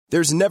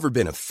There's never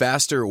been a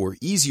faster or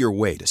easier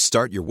way to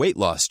start your weight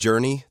loss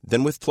journey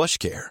than with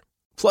PlushCare.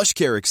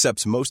 PlushCare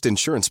accepts most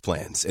insurance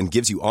plans and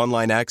gives you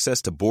online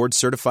access to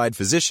board-certified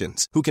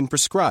physicians who can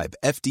prescribe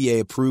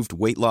FDA-approved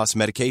weight loss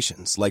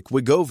medications like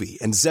Wegovy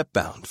and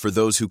Zepbound for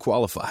those who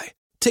qualify.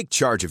 Take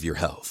charge of your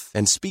health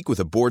and speak with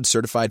a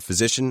board-certified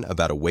physician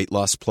about a weight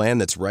loss plan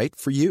that's right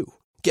for you.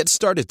 Get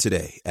started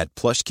today at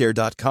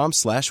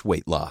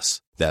plushcare.com/weight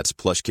loss. That's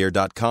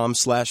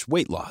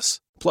plushcare.com/weight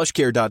loss.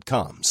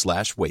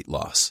 plushcare.com/weight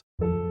loss.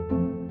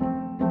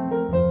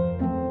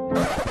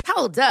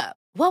 Hold up.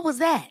 What was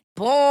that?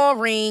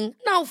 Boring.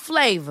 No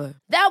flavor.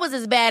 That was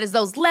as bad as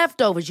those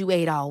leftovers you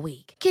ate all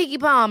week. Keke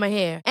Palmer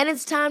here. And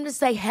it's time to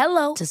say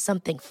hello to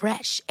something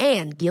fresh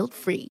and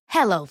guilt-free.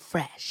 Hello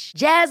Fresh.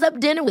 Jazz up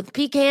dinner with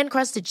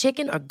pecan-crusted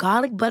chicken or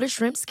garlic butter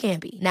shrimp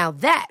scampi. Now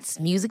that's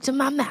music to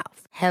my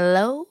mouth.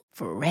 Hello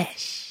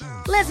Fresh.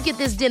 Let's get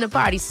this dinner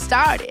party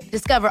started.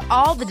 Discover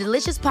all the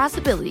delicious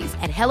possibilities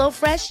at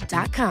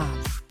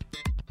hellofresh.com.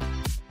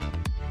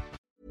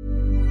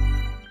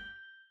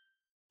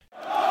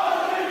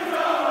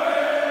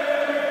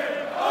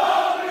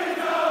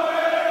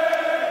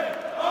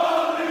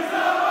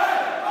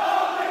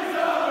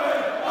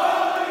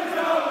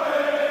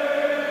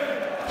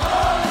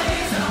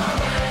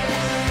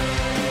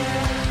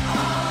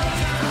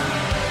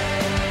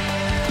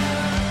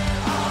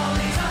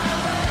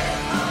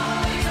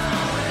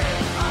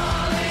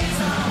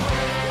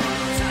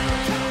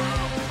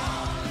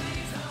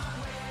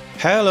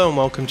 Hello and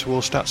welcome to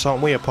All Stats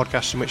Aren't We, a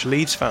podcast in which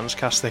Leeds fans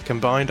cast their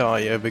combined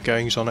eye over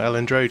goings on at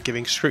Elland Road,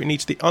 giving scrutiny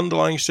to the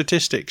underlying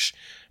statistics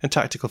and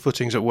tactical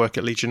footings at work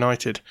at Leeds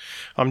United.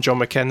 I'm John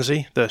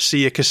McKenzie, the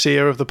seer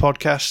Casilla of the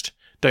podcast.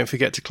 Don't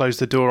forget to close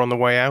the door on the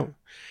way out.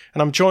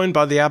 And I'm joined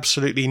by the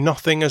absolutely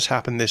nothing has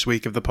happened this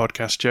week of the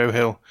podcast, Joe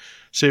Hill.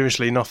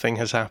 Seriously, nothing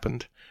has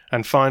happened.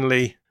 And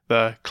finally,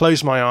 the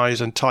close my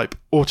eyes and type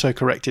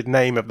auto-corrected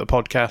name of the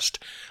podcast.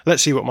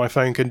 Let's see what my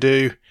phone can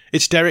do.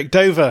 It's Derek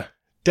Dover.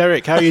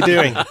 Derek, how are you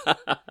doing?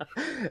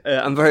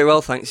 I'm very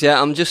well, thanks.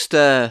 Yeah, I'm just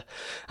I'm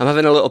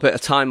having a little bit of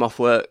time off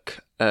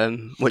work,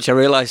 which I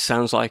realise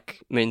sounds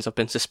like means I've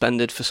been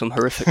suspended for some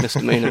horrific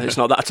misdemeanour. It's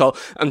not that at all.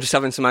 I'm just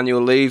having some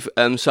annual leave.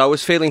 So I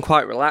was feeling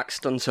quite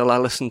relaxed until I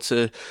listened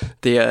to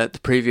the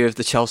preview of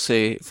the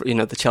Chelsea,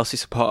 the Chelsea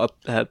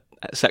supporter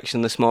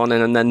section this morning,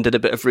 and then did a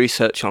bit of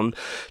research on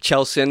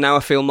Chelsea, and now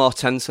I feel more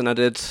tense than I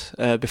did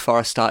before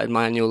I started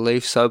my annual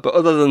leave. So, but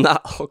other than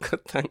that, all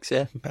good, thanks,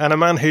 yeah. And a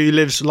man who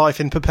lives life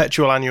in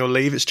perpetual annual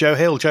leave, it's Joe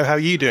Hill. Joe, how are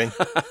you doing?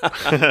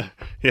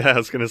 Yeah, I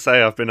was going to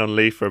say I've been on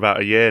leave for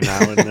about a year now,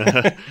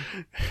 and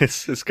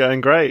it's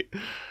going great.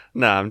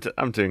 No,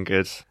 I'm doing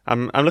good.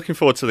 I'm looking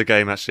forward to the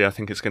game, actually. I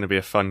think it's going to be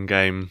a fun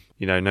game.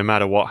 You know, no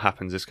matter what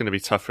happens, it's going to be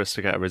tough for us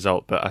to get a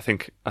result, but I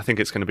think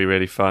it's going to be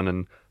really fun.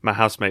 And my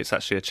housemate's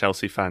actually a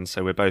Chelsea fan,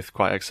 so we're both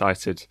quite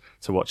excited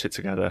to watch it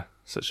together.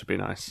 So it should be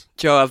nice.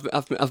 Joe,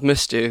 I've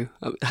missed you.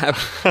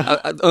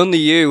 Only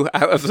you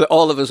out of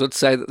all of us would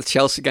say that the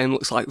Chelsea game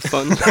looks like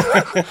fun.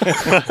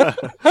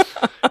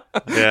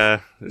 Yeah,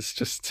 it's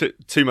just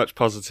too much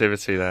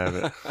positivity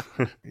there.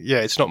 But Yeah,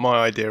 it's not my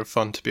idea of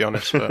fun, to be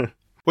honest, but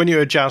when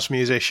you're a jazz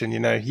musician, you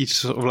just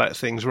sort of let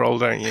things roll,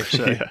 don't you?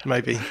 So yeah.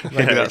 maybe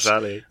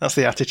Exactly. That's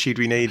the attitude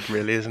we need,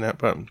 really, isn't it?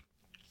 But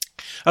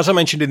as I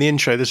mentioned in the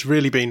intro, there's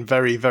really been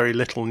very, very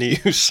little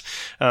news.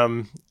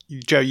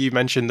 Joe, you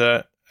mentioned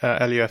that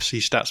LUFC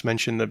Stats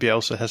mentioned that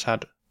Bielsa has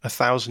had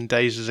 1,000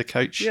 days as a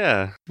coach.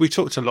 Yeah. We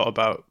talked a lot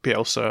about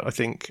Bielsa, I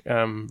think,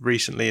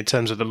 recently in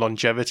terms of the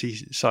longevity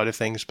side of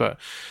things, but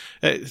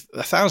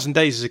 1,000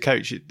 days as a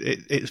coach,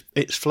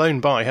 it's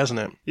flown by, hasn't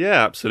it?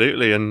 Yeah,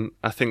 absolutely. And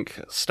I think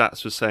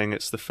Stats was saying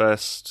it's the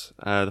first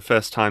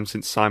time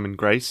since Simon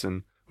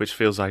Grayson, which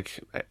feels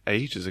like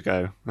ages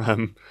ago.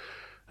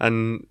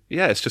 And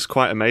yeah, it's just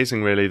quite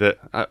amazing, really, that,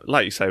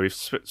 like you say, we've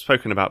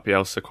spoken about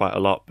Bielsa quite a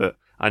lot, but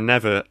I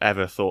never,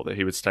 ever thought that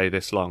he would stay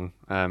this long.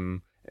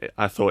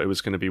 I thought it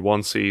was going to be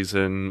one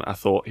season. I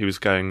thought he was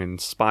going in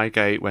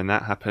Spygate when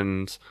that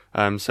happened.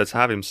 So to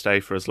have him stay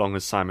for as long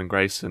as Simon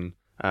Grayson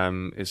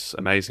is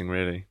amazing,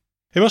 really.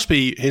 It must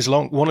be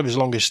one of his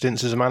longest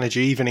stints as a manager,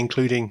 even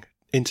including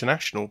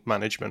international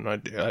management.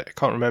 I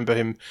can't remember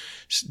him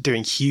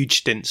doing huge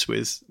stints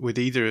with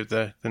either of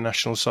the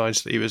national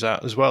sides that he was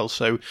at as well.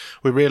 So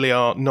we really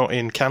are not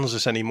in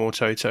Kansas anymore,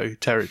 Toto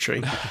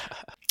territory.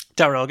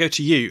 Darren, I'll go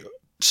to you.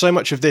 So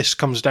much of this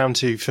comes down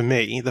to, for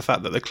me, the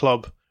fact that the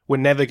club were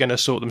never going to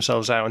sort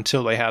themselves out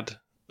until they had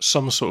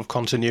some sort of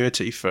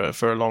continuity for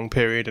a long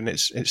period, and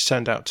it's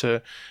turned out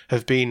to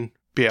have been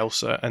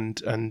Bielsa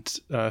and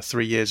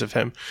 3 years of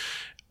him.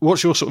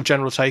 What's your sort of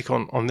general take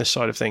on this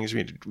side of things? I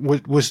mean,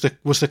 was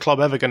the club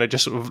ever going to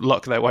just sort of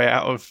luck their way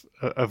out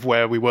of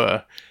where we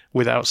were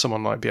without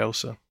someone like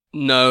Bielsa?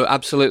 No,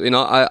 absolutely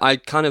not. I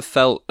kind of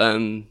felt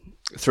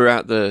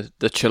throughout the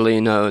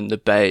Cellino and the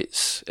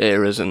Bates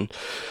eras and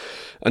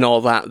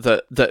all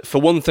that for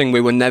one thing, we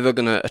were never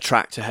going to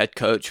attract a head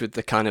coach with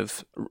the kind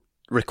of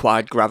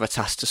required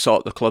gravitas to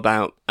sort the club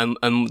out, and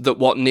that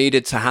what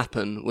needed to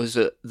happen was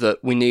that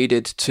we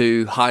needed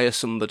to hire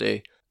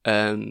somebody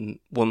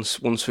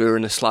once we were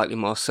in a slightly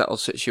more settled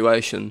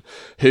situation,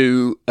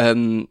 who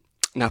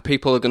now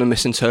people are going to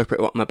misinterpret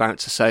what I'm about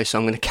to say, so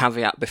I'm going to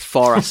caveat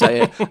before I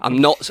say it.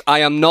 I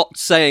am not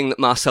saying that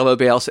Marcelo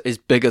Bielsa is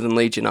bigger than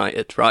Leeds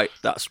United, right?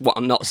 That's what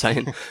I'm not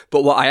saying.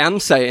 But what I am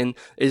saying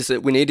is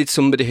that we needed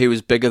somebody who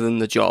was bigger than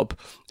the job,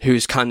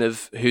 whose track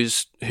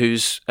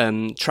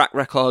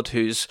record,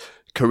 whose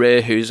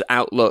career, whose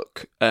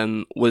outlook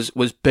was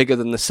bigger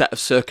than the set of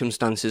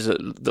circumstances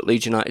that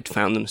Leeds United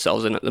found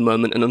themselves in at the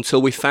moment. And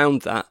until we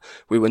found that,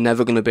 we were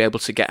never going to be able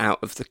to get out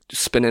of the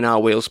spinning our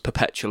wheels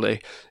perpetually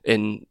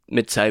in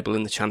mid-table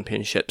in the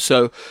Championship.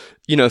 So,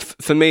 you know,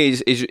 for me,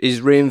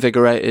 is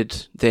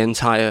reinvigorated the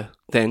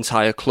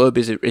entire club,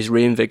 is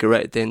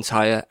reinvigorated the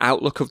entire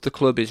outlook of the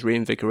club, is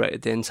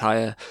reinvigorated the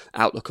entire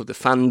outlook of the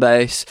fan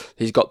base.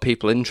 He's got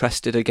people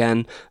interested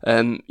again.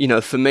 You know,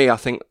 for me, I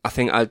think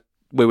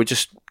we were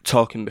just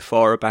talking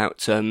before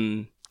about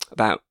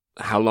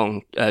how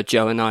long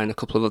Joe and I and a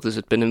couple of others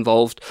had been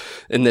involved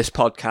in this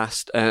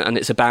podcast, and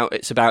it's about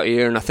a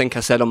year. And I think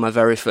I said on my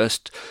very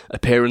first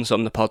appearance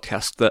on the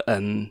podcast that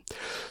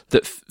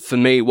for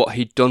me, what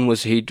he'd done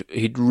was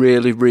he'd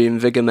really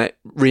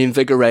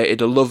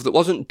reinvigorated a love that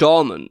wasn't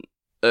dormant,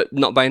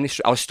 not by any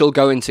stretch. I was still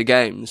going to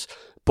games,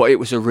 but it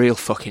was a real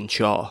fucking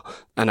chore,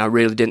 and I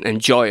really didn't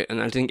enjoy it,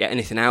 and I didn't get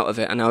anything out of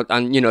it.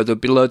 And you know, there'd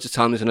be loads of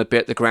times when I'd be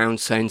at the ground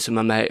saying to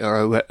my mate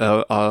or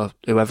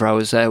whoever I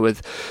was there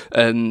with,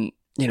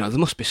 you know, there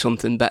must be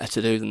something better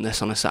to do than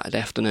this on a Saturday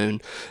afternoon.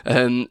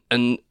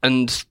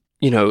 And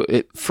you know,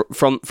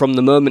 from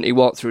the moment he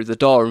walked through the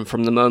door, and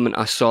from the moment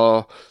I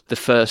saw the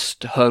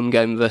first home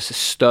game versus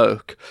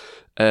Stoke,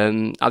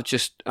 I've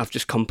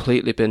just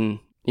completely been,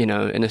 you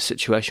know, in a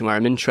situation where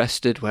I'm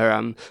interested, where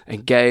I'm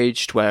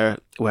engaged, where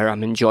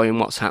I'm enjoying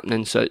what's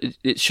happening. So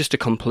it's just a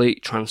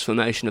complete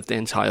transformation of the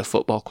entire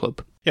football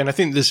club. Yeah, and I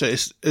think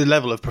there's a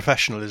level of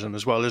professionalism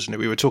as well, isn't it?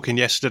 We were talking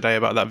yesterday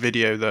about that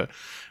video that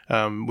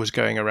was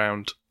going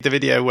around. The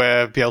video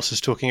where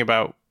Bielsa's talking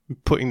about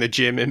putting the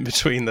gym in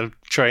between the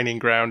training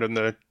ground and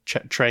the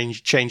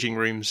changing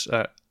rooms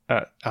at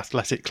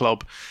Athletic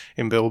Club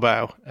in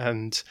Bilbao.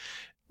 And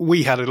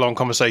we had a long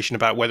conversation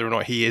about whether or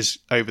not he is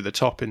over the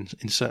top in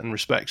certain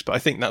respects, but I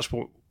think that's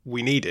what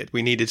we needed.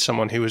 We needed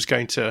someone who was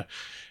going to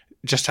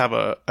just have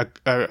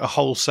a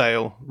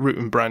wholesale root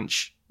and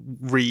branch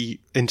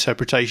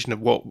reinterpretation of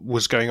what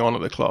was going on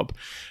at the club,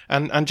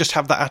 and just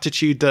have that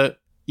attitude that,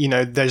 you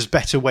know, there's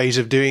better ways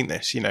of doing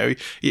this. You know,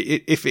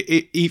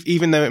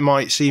 even though it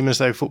might seem as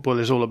though football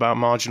is all about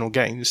marginal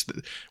gains,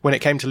 when it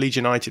came to Leeds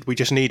United, we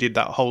just needed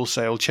that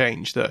wholesale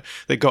change that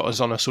got us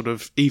on a sort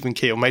of even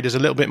keel, made us a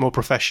little bit more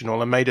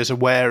professional, and made us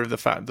aware of the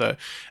fact that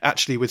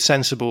actually with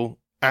sensible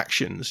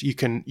actions, you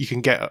can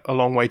get a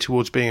long way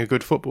towards being a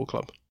good football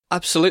club.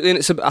 Absolutely,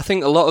 and I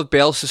think a lot of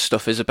Bielsa's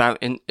stuff is about,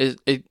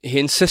 he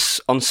insists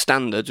on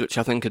standards, which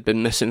I think had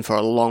been missing for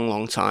a long,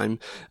 long time.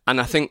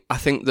 And I think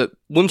that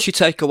once you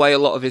take away a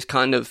lot of his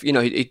kind of, you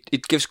know,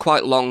 it gives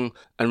quite long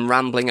and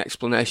rambling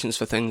explanations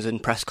for things in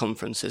press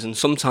conferences, and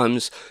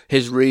sometimes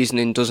his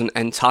reasoning doesn't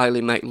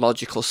entirely make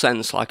logical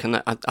sense. Like,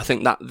 and I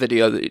think that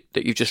video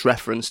that you just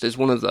referenced is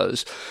one of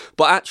those.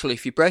 But actually,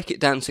 if you break it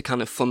down to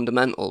kind of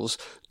fundamentals,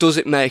 does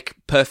it make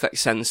perfect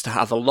sense to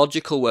have a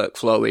logical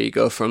workflow where you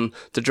go from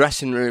the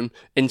dressing room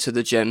into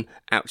the gym,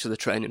 out to the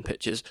training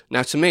pitches?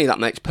 Now, to me, that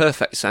makes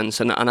perfect sense,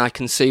 and I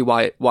can see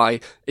why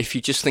if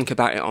you just think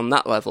about it on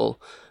that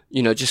level,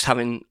 you know, just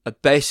having a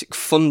basic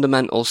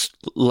fundamental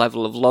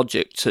level of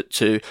logic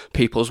to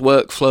people's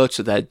workflow,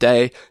 to their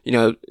day, you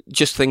know,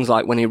 just things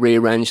like when he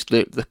rearranged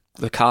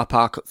the car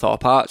park at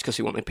Thorpe Arch because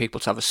he wanted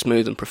people to have a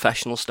smooth and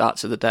professional start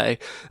to the day.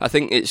 I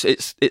think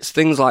it's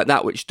things like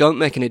that which don't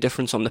make any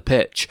difference on the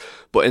pitch,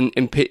 but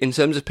in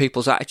terms of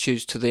people's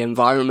attitudes to the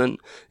environment,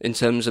 in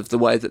terms of the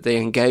way that they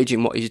engage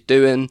in what he's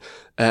doing,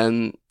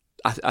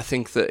 I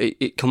think that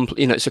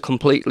it's a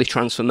completely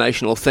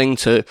transformational thing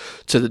to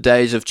the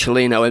days of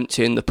Cellino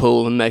emptying the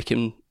pool and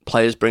making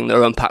players bring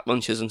their own packed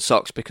lunches and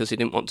socks because he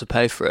didn't want to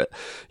pay for it.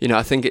 You know,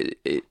 I think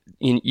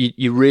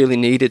you really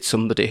needed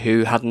somebody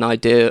who had an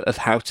idea of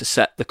how to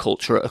set the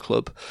culture at a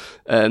club.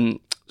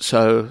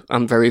 So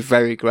I'm very,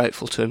 very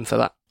grateful to him for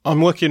that.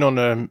 I'm working on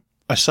a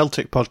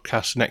Celtic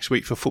podcast next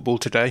week for Football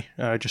Today,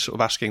 just sort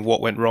of asking what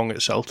went wrong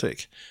at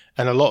Celtic.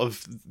 And a lot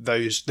of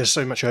those, there's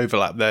so much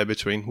overlap there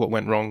between what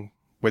went wrong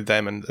with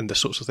them and the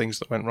sorts of things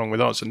that went wrong with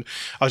us. And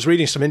I was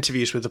reading some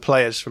interviews with the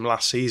players from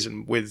last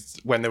season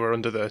when they were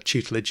under the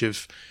tutelage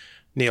of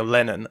Neil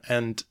Lennon,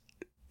 and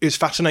it was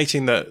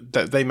fascinating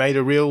that they made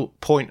a real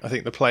point, I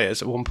think the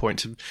players at one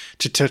point,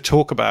 to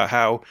talk about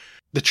how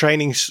the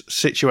training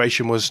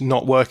situation was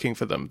not working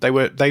for them. They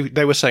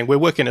were saying, we're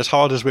working as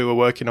hard as we were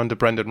working under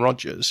Brendan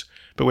Rodgers,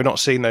 but we're not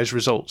seeing those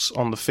results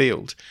on the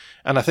field.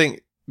 And I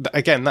think,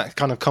 again, that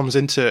kind of comes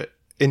into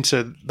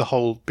the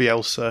whole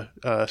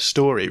Bielsa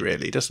story,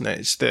 really, doesn't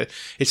it?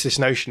 It's this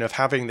notion of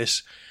having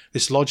this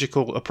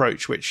logical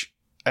approach, which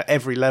at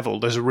every level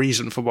there's a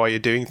reason for why you're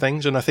doing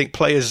things, and I think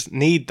players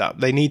need that.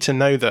 They need to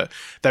know that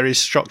there is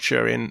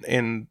structure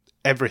in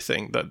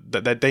everything,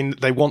 that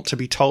they want to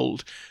be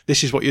told,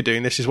 this is what you're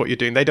doing, this is what you're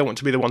doing. They don't want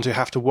to be the ones who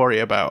have to worry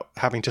about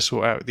having to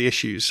sort out the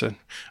issues. And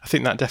I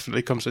think that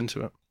definitely comes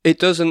into it. It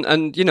does,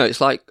 and you know,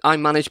 it's like I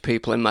manage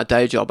people in my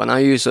day job, and I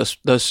use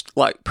those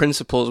like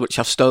principles which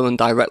I've stolen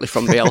directly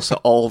from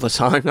Bielsa all the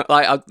time.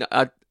 Like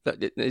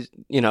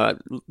you know,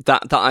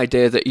 that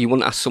idea that you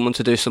wouldn't ask someone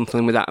to do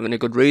something without having a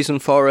good reason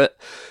for it,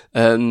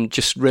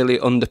 just really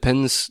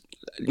underpins,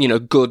 you know,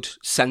 good,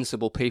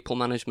 sensible people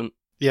management.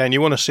 Yeah, and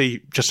you want to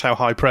see just how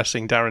high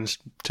pressing Darren's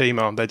team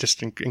are. They're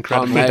just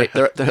incredible. Oh, mate,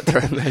 they're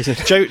amazing.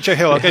 Joe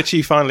Hill, I'll go to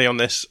you finally on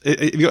this.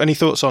 Have you got any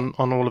thoughts on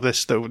all of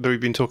this that we've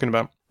been talking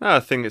about? No,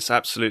 I think it's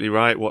absolutely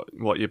right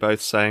what you're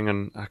both saying,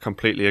 and I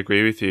completely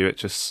agree with you. It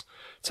just,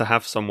 to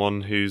have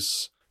someone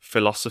whose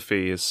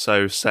philosophy is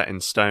so set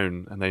in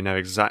stone and they know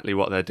exactly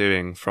what they're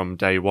doing from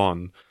day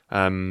one,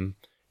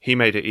 he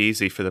made it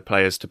easy for the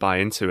players to buy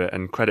into it,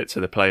 and credit to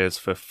the players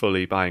for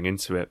fully buying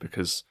into it,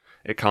 because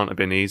it can't have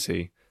been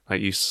easy.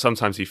 Like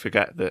sometimes you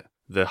forget that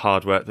the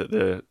hard work that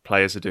the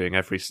players are doing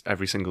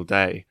every single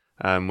day,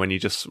 when you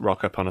just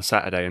rock up on a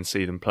Saturday and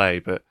see them play.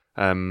 But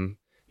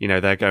you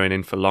know, they're going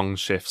in for long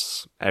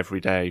shifts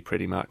every day,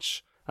 pretty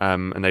much,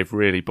 and they've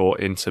really bought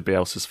into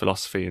Bielsa's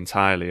philosophy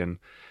entirely. And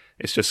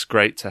it's just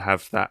great to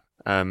have that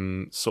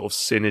sort of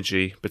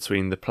synergy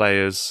between the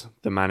players,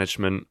 the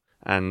management,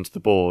 and the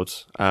board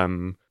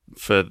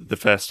for the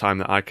first time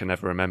that I can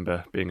ever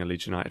remember being a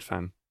Leeds United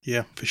fan.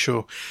 Yeah, for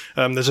sure.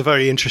 There's a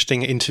very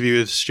interesting interview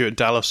with Stuart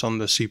Dallas on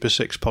the Super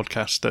 6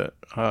 podcast that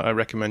I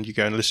recommend you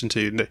go and listen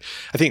to.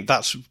 I think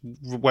that's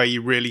where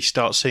you really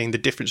start seeing the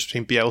difference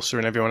between Bielsa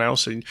and everyone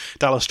else. And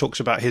Dallas talks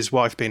about his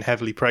wife being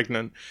heavily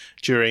pregnant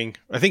during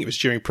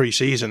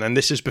pre-season, and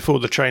this is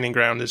before the training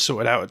ground is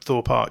sorted out at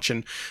Thorpe Arch,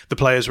 and the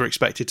players were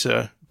expected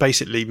to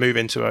basically move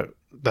into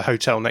the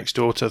hotel next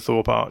door to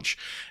Thorpe Arch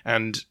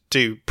and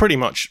do pretty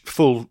much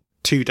full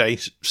 2-day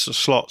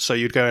slot. So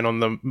you'd go in on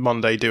the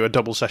Monday, do a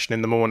double session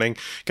in the morning,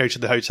 go to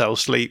the hotel,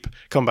 sleep,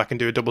 come back and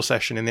do a double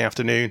session in the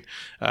afternoon,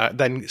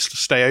 then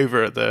stay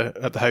over at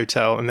the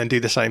hotel, and then do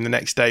the same the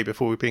next day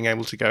before being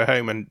able to go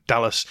home. And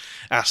Dallas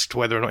asked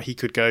whether or not he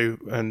could go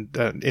and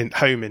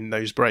home in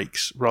those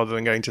breaks rather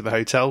than going to the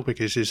hotel,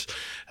 because his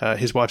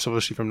wife's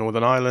obviously from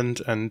Northern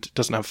Ireland and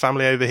doesn't have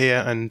family over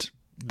here, and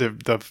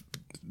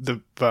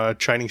the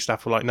training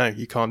staff were like, no,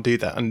 you can't do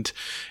that. And,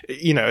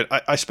 you know,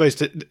 I suppose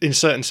that in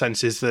certain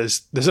senses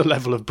there's a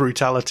level of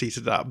brutality to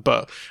that,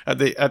 but on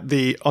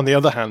the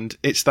other hand,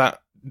 it's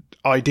that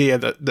idea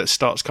that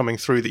starts coming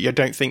through that you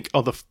don't think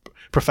other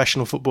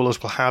professional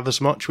footballers will have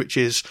as much, which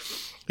is,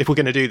 if we're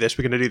going to do this,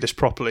 we're going to do this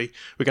properly.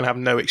 We're going to have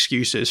no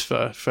excuses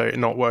for it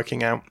not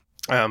working out.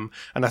 And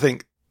I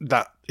think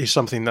that is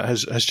something that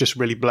has just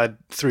really bled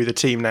through the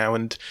team now,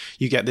 and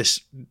you get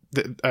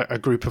a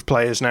group of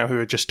players now who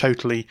are just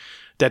totally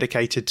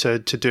dedicated to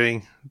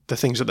doing the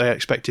things that they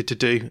expected to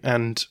do,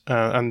 and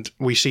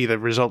we see the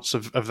results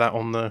of that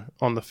on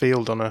the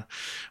field on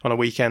a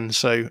weekend.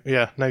 So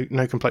yeah,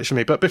 no complaints from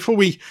me. But before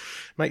we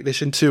make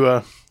this into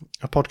a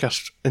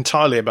podcast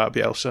entirely about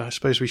Bielsa, I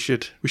suppose we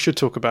should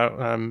talk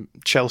about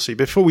Chelsea.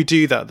 Before we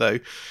do that, though,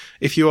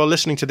 if you are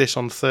listening to this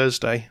on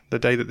Thursday, the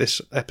day that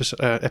this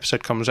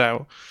episode comes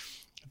out,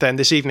 then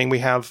this evening we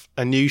have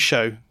a new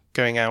show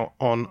going out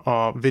on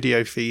our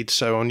video feed,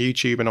 so on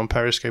YouTube and on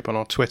Periscope on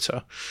our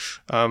Twitter,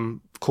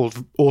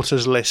 called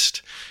Orta's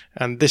List.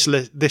 And this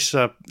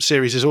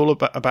series is all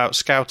about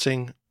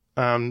scouting.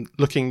 We're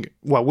going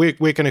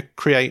to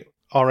create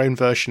our own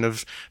version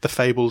of the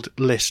fabled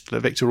list that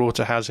Victor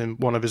Orta has in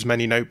one of his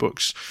many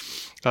notebooks,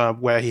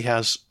 where he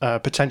has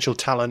potential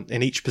talent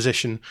in each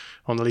position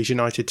on the Leeds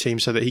United team,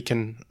 so that he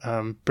can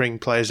bring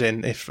players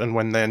in if and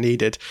when they're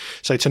needed.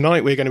 So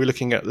tonight we're going to be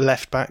looking at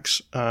left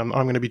backs. I'm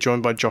going to be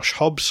joined by Josh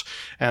Hobbs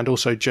and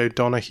also Joe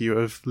Donahue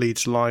of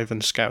Leeds Live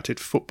and Scouted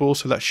Football,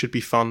 so that should be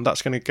fun.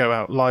 That's going to go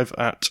out live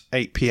at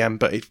 8 p.m,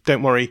 but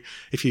don't worry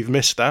if you've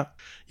missed that.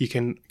 You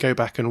can go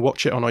back and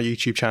watch it on our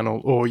YouTube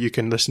channel, or you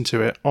can listen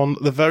to it on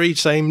the very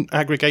same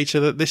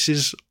aggregator that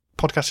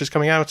podcast is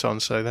coming out on.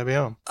 So there we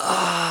are.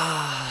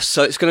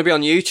 So it's going to be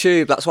on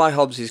YouTube. That's why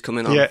Hobbs is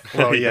coming on. Yeah,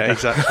 well, yeah,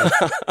 exactly.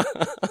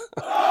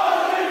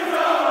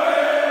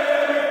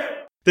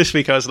 This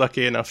week I was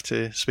lucky enough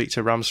to speak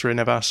to Ram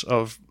Srinivas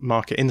of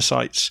Market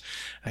Insights,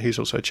 who's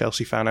also a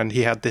Chelsea fan, and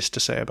he had this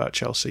to say about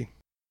Chelsea.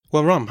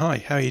 Well, Ram,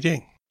 hi, how are you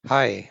doing?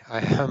 Hi,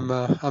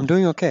 I'm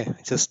doing okay.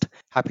 Just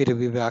happy to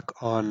be back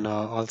on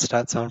All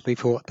Stats on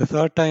for the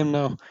third time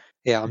now.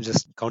 Yeah, I'm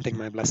just counting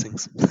my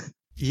blessings.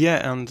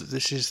 Yeah, and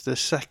this is the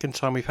second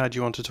time we've had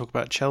you on to talk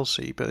about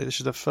Chelsea, but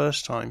this is the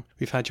first time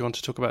we've had you on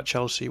to talk about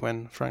Chelsea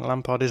when Frank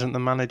Lampard isn't the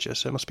manager,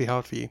 so it must be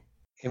hard for you.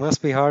 It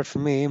must be hard for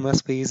me. It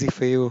must be easy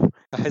for you,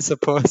 I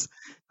suppose.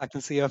 I can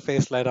see your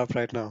face light up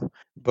right now.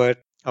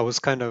 But I was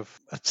kind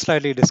of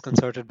slightly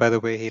disconcerted by the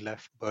way he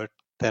left, but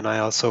then I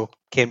also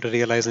came to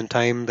realize in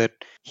time that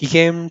he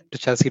came to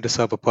Chelsea to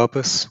serve a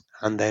purpose,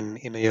 and then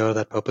in a year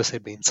that purpose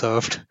had been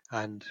served,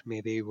 and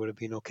maybe it would have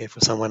been okay for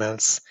someone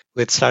else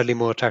with slightly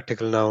more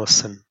tactical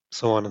nous and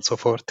so on and so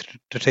forth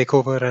to take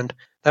over, and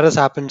that has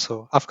happened.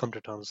 So I've come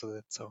to terms with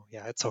it. So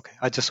yeah, it's okay.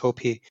 I just hope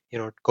he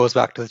goes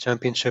back to the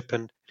championship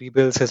and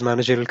rebuilds his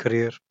managerial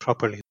career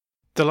properly.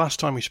 The last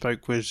time we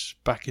spoke was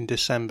back in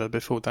December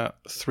before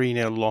that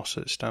 3-0 loss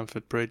at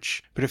Stamford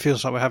Bridge. But it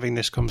feels like we're having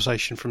this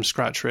conversation from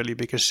scratch, really,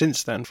 because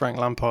since then, Frank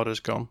Lampard has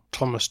gone,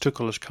 Thomas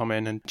Tuchel has come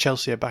in, and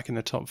Chelsea are back in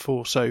the top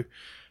four. So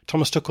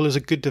Thomas Tuchel is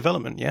a good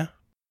development, yeah?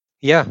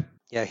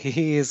 Yeah,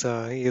 he is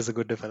a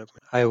good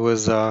development. I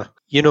was, a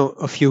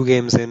few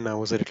games in, I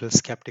was a little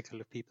skeptical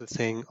of people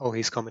saying, "Oh,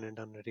 he's come in and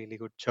done a really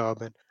good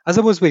job," and I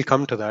suppose we'll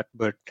come to that.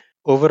 But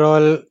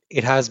overall,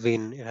 it has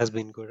been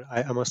good.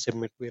 I must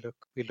admit, we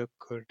look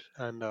good,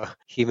 and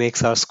he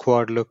makes our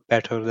squad look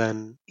better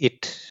than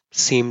it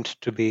seemed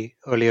to be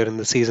earlier in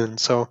the season.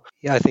 So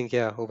yeah, I think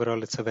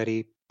overall, it's a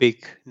very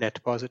big net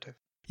positive.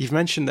 You've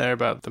mentioned there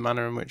about the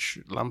manner in which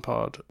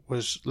Lampard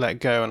was let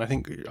go, and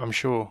I'm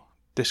sure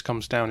this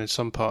comes down in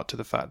some part to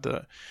the fact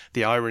that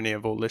the irony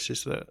of all this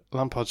is that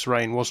Lampard's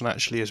reign wasn't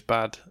actually as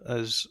bad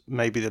as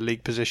maybe the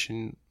league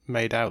position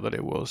made out that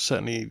it was,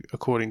 certainly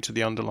according to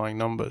the underlying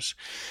numbers.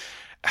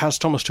 Has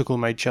Thomas Tuchel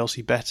made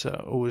Chelsea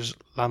better, or was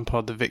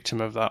Lampard the victim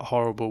of that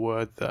horrible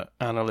word that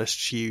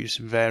analysts use,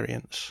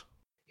 variance?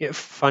 Yeah,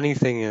 funny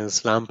thing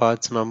is,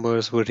 Lampard's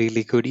numbers were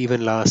really good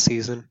even last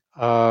season.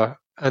 And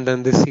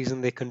then this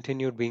season they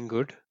continued being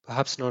good,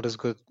 perhaps not as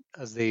good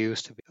as they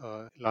used to be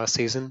last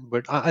season.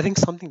 But I think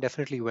something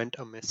definitely went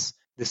amiss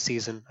this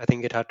season. I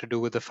think it had to do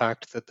with the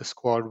fact that the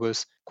squad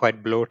was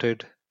quite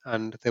bloated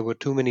and there were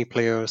too many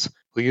players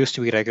who used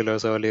to be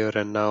regulars earlier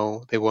and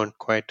now they weren't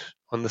quite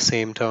on the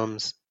same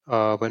terms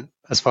when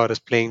as far as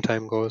playing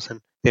time goes.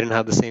 And they didn't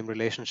have the same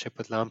relationship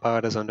with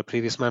Lampard as under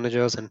previous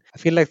managers. And I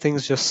feel like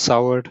things just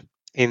soured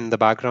in the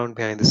background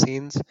behind the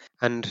scenes.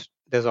 And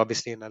there's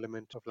obviously an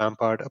element of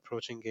Lampard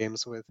approaching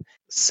games with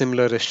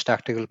similar-ish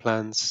tactical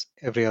plans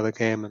every other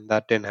game, and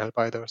that didn't help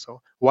either.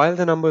 So while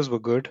the numbers were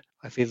good,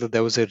 I feel that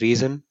there was a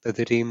reason that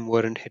the team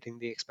weren't hitting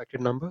the expected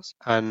numbers.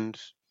 And,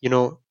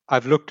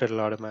 I've looked at a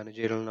lot of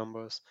managerial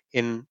numbers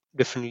in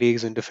different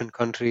leagues in different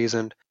countries,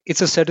 and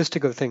it's a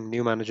statistical thing,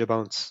 new manager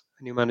bounce.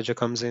 A new manager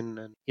comes in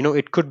and,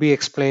 it could be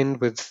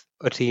explained with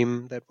a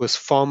team that was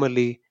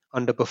formerly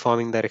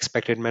underperforming their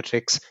expected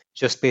metrics,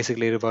 just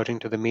basically reverting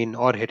to the mean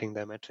or hitting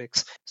their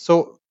metrics.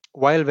 So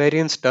while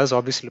variance does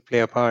obviously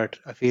play a part,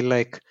 I feel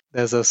like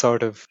there's a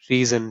sort of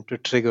reason to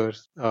trigger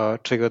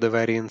the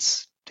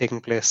variance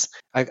taking place.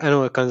 I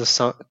know it kind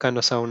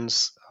of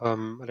sounds a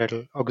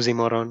little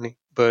oxymoron,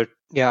 but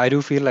yeah, I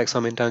do feel like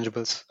some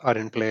intangibles are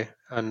in play,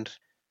 and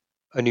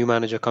a new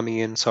manager coming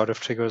in sort of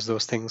triggers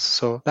those things.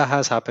 So that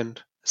has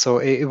happened. So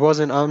it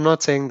wasn't. I'm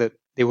not saying that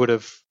they would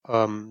have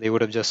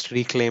just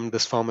reclaimed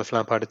this form if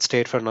Lampard had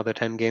stayed for another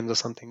 10 games or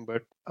something.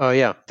 But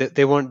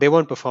they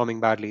weren't performing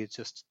badly. It's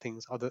just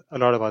a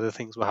lot of other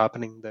things were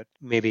happening that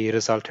maybe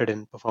resulted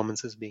in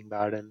performances being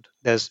bad. And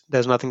there's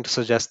nothing to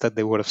suggest that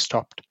they would have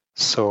stopped.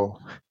 So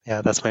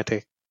yeah, that's my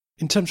take.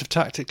 In terms of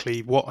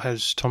tactically, what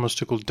has Thomas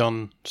Tuchel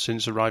done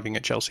since arriving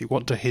at Chelsea?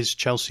 What does his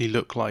Chelsea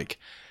look like,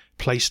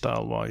 play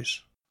style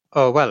wise?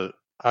 Oh well,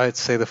 I'd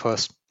say the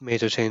first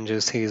major change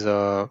is he's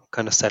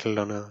kind of settled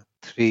on a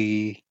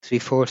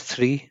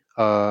 3-4-3.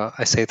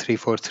 I say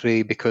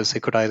 3-4-3 because it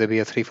could either be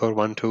a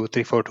 3-4-1-2,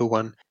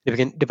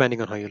 3-4-2-1,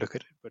 depending on how you look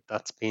at it. But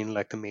that's been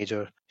like the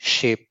major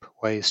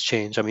shape-wise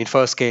change. I mean,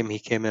 first game he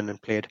came in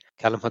and played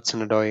Callum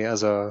Hudson-Odoi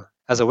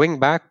as a wing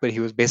back, but he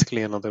was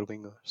basically another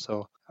winger.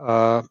 So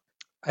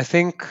I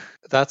think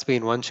that's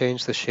been one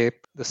change, the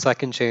shape. The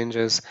second change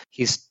is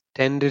he's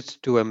tended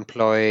to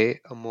employ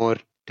a more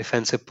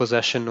defensive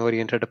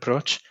possession-oriented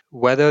approach.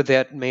 Whether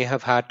that may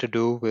have had to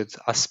do with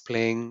us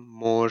playing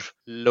more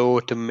low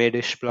to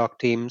mid-ish block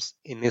teams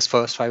in his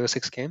first 5 or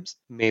 6 games,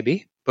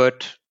 maybe.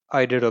 But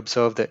I did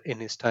observe that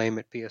in his time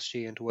at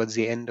PSG and towards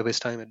the end of his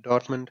time at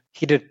Dortmund,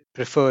 he did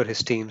prefer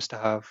his teams to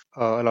have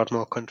a lot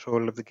more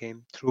control of the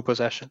game through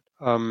possession,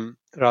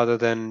 rather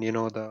than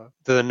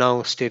the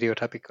now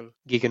stereotypical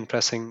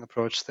gegenpressing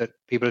approach that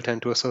people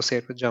tend to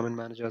associate with German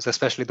managers,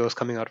 especially those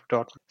coming out of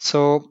Dortmund.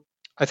 So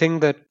I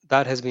think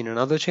that has been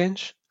another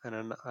change.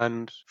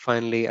 And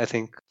finally, I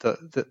think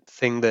the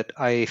thing that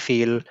I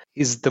feel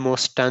is the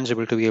most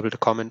tangible to be able to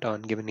comment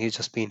on, given he's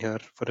just been here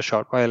for a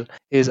short while,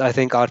 is I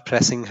think our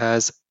pressing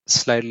has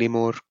slightly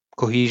more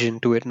cohesion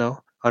to it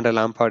now. Under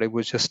Lampard, it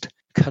was just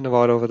kind of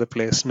all over the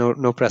place.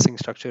 No pressing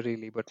structure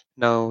really, but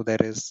now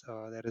there is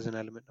an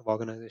element of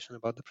organization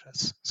about the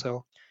press.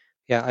 So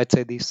yeah, I'd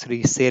say these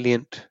 3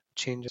 salient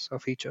changes or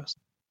features.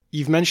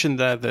 You've mentioned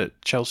there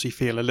that Chelsea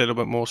feel a little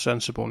bit more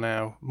sensible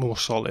now, more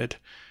solid.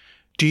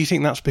 Do you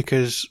think that's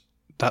because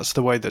that's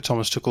the way that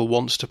Thomas Tuchel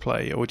wants to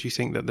play, or do you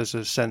think that there's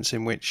a sense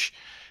in which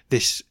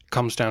this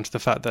comes down to the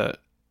fact that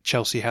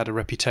Chelsea had a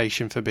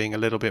reputation for being a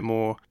little bit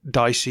more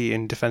dicey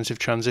in defensive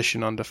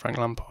transition under Frank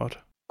Lampard?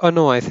 Oh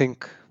no, I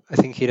think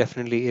he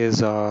definitely is.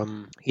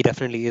 He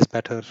definitely is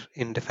better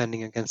in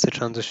defending against the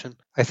transition.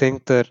 I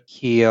think that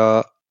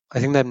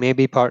that may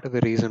be part of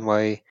the reason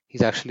why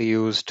he's actually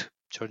used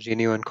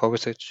Jorginho and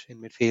Kovacic in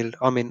midfield.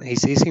 I mean, he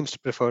seems to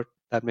prefer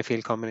that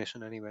midfield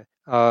combination anyway.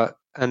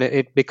 And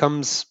it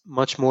becomes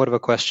much more of a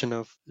question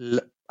of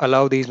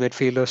allow these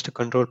midfielders to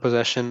control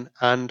possession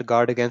and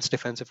guard against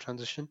defensive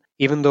transition,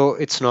 even though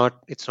it's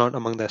not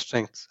among their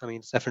strengths. I mean,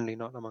 it's definitely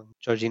not among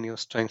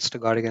Jorginho's strengths to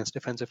guard against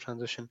defensive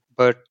transition.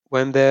 But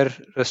when they're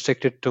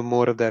restricted to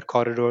more of their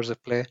corridors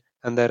of play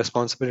and their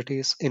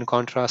responsibilities, in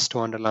contrast to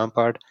under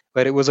Lampard,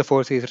 where it was a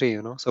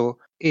 4-3-3, so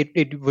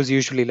it was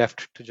usually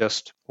left to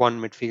just one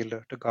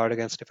midfielder to guard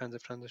against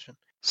defensive transition.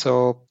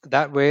 So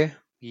that way,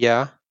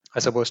 yeah, I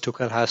suppose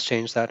Tuchel has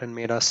changed that and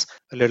made us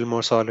a little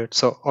more solid.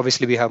 So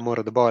obviously we have more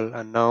of the ball,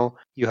 and now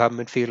you have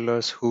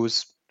midfielders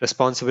whose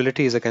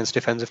responsibilities against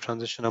defensive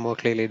transition are more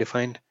clearly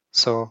defined.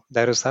 So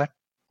there is that.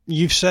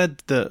 You've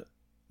said that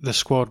the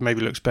squad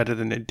maybe looks better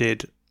than it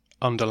did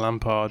under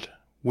Lampard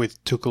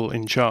with Tuchel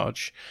in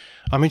charge.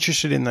 I'm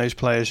interested in those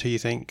players who you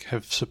think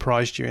have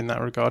surprised you in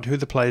that regard. Who are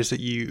the players that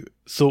you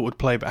thought would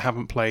play but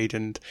haven't played,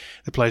 and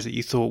the players that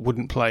you thought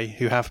wouldn't play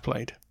who have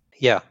played?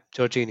 Yeah,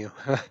 Jorginho.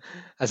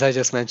 As I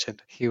just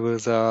mentioned, he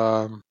was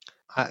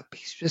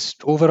he's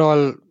just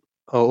overall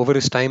over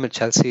his time at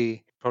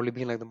Chelsea probably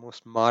been like the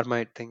most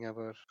Marmite thing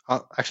ever.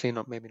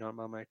 Actually, maybe not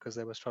Marmite, because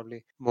there was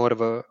probably more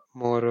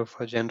of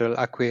a general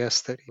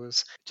acquiesce that he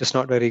was just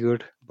not very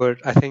good.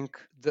 But I think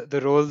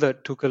the role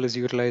that Tuchel is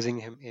utilizing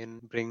him in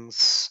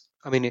brings.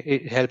 I mean,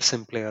 it helps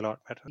him play a lot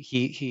better.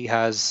 He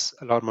has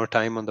a lot more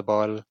time on the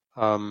ball.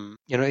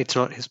 It's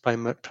not his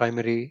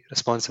primary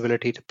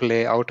responsibility to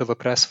play out of a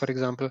press, for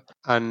example,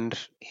 and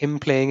him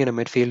playing in a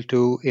midfield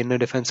too in a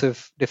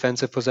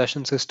defensive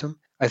possession system,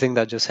 I think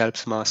that just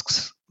helps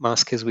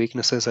mask his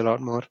weaknesses a lot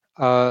more.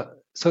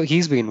 So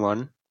he's been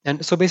one,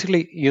 and so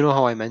basically,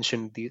 how I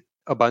mentioned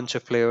a bunch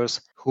of players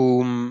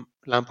whom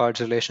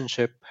Lampard's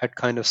relationship had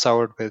kind of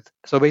soured with.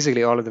 So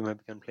basically, all of them have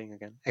begun playing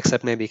again,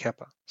 except maybe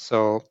Kepa.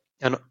 So,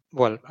 and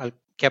well,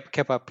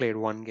 Kepa played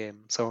one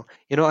game. So,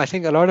 I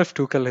think a lot of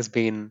Tuchel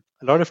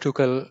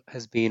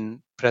has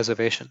been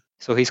preservation.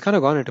 So he's kind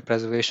of gone into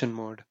preservation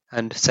mode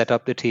and set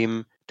up the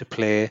team to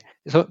play.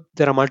 So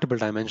there are multiple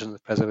dimensions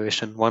of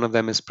preservation. One of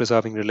them is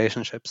preserving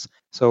relationships.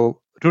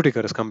 So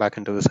Rudiger has come back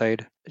into the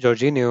side.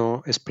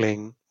 Jorginho is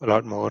playing a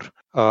lot more.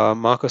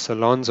 Marcos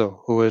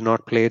Alonso, who has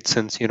not played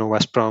since,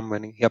 West Brom,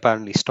 when he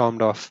apparently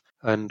stormed off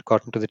and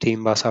got into the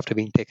team bus after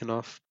being taken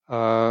off.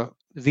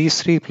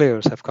 These three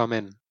players have come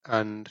in,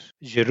 and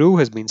Giroud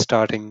has been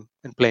starting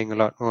and playing a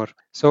lot more.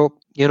 So,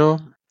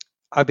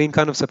 I've been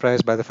kind of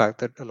surprised by the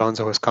fact that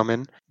Alonso has come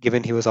in,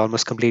 given he was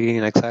almost completely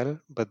in exile.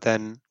 But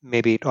then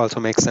maybe it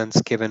also makes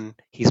sense given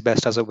he's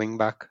best as a wing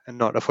back and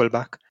not a full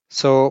back.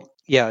 So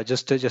yeah,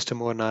 just to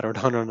more narrow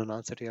down on an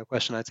answer to your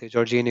question, I'd say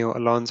Jorginho,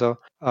 Alonso,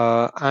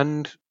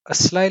 and a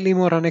slightly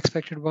more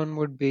unexpected one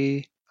would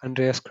be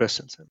Andreas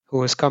Christensen,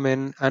 who has come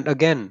in. And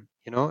again,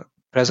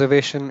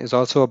 preservation is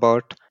also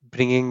about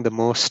bringing the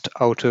most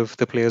out of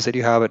the players that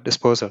you have at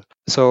disposal.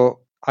 So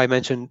I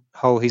mentioned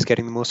how he's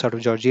getting the most out of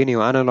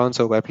Jorginho and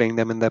Alonso by playing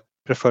them in their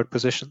preferred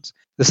positions.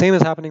 The same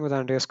is happening with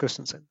Andreas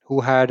Christensen,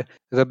 who had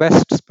the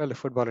best spell of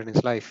football in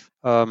his life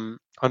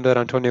under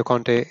Antonio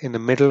Conte in the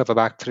middle of a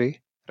back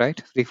three,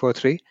 right?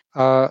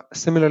 3-4-3.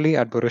 Similarly,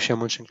 at Borussia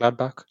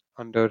Mönchengladbach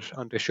under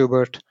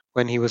Schubert,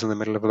 when he was in the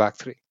middle of a back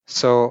three.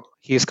 So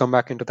he's come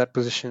back into that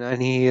position,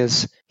 and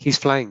he's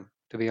flying.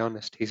 To be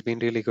honest, he's been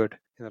really good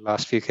in the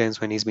last few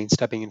games when he's been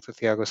stepping in for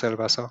Thiago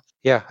Silva. So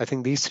yeah, I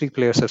think these three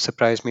players have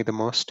surprised me the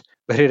most.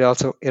 But it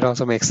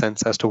also makes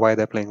sense as to why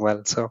they're playing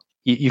well. So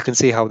you can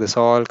see how this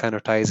all kind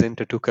of ties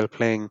into Tuchel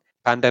playing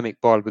pandemic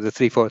ball with the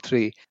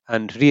 3-4-3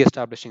 and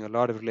re-establishing a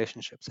lot of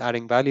relationships,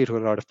 adding value to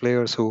a lot of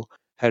players who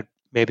had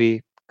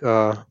maybe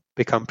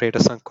become prey to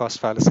sunk cost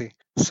fallacy.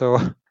 So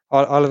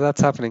all of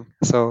that's happening.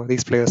 So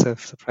these players have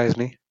surprised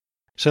me.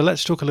 So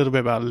let's talk a little bit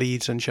about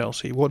Leeds and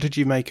Chelsea. What did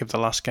you make of the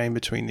last game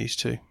between these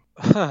two?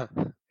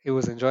 It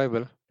was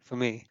enjoyable for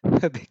me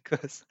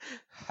because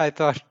I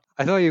thought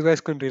you guys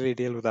couldn't really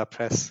deal with our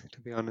press, to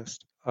be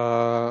honest.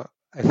 I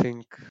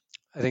think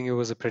it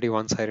was a pretty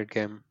one-sided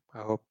game.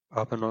 I hope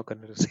I'm not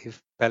going to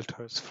receive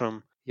pelters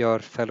from your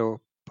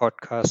fellow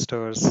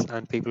podcasters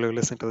and people who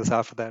listen to this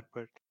after that.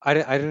 But I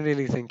didn't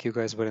really think you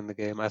guys were in the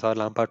game. I thought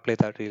Lampard played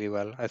that really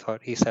well. I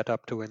thought he set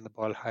up to win the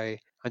ball high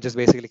and just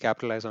basically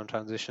capitalize on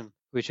transition,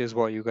 which is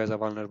what you guys are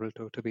vulnerable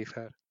to be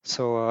fair.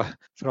 So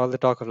for all the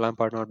talk of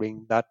Lampard not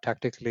being that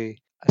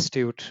tactically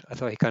astute, I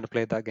thought he kind of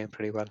played that game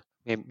pretty well.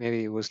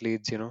 Maybe it was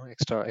Leeds,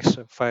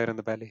 extra fire in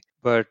the belly.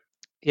 But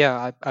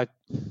yeah, I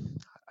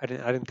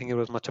didn't think it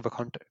was much of a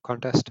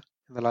contest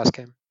in the last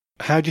game.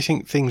 How do you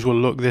think things will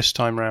look this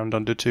time round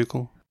under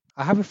Tuchel?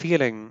 I have a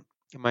feeling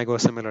it might go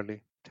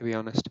similarly, to be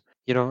honest.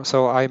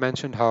 So I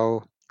mentioned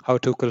how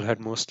Tuchel had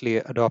mostly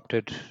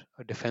adopted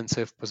a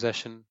defensive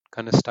possession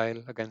kind of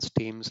style against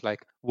teams like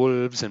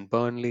Wolves and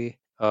Burnley,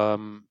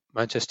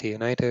 Manchester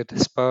United,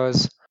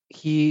 Spurs.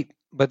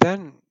 But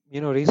then,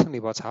 recently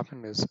what's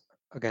happened is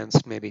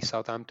against maybe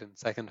Southampton,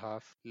 second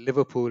half,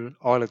 Liverpool,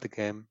 all of the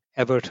game,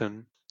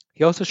 Everton.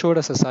 He also showed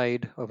us a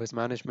side of his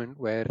management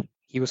where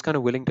he was kind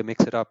of willing to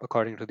mix it up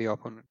according to the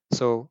opponent.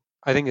 So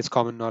I think it's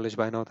common knowledge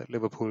by now that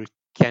Liverpool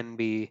can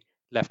be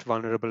left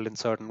vulnerable in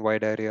certain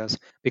wide areas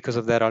because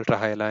of their ultra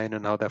high line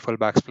and how their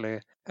fullbacks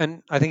play.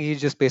 And I think he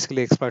just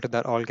basically exploited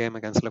that all game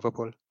against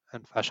Liverpool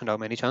and fashioned out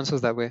many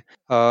chances that way.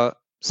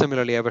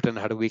 Similarly, Everton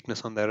had a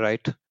weakness on their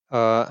right,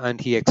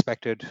 and he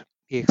expected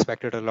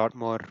a lot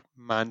more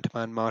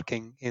man-to-man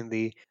marking in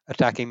the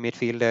attacking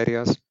midfield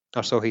areas,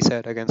 or so he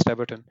said, against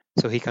Everton.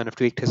 So he kind of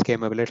tweaked his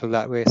game a little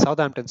that way.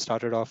 Southampton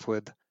started off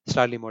with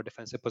slightly more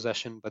defensive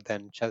possession, but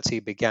then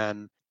Chelsea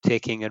began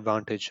taking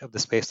advantage of the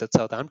space that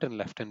Southampton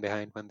left in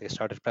behind when they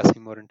started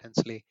pressing more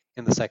intensely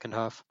in the second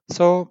half.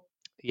 So,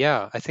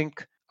 yeah,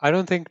 I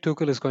don't think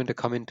Tuchel is going to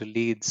come into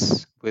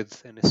Leeds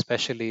with an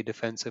especially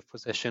defensive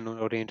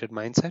possession-oriented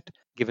mindset,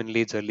 given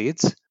Leeds are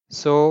Leeds.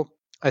 So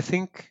I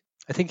think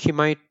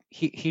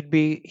he'd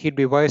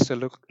be wise to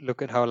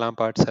look at how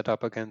Lampard set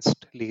up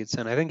against Leeds,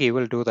 and I think he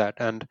will do that.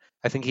 And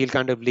I think he'll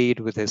kind of lead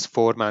with his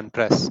 4-man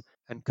press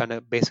and kind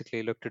of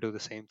basically look to do the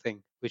same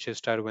thing, which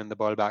is try to win the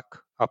ball back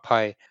up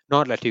high,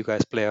 not let you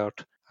guys play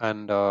out,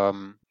 and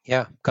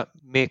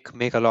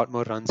make a lot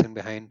more runs in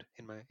behind,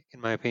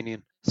 in my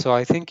opinion. So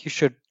I think you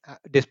should,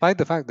 despite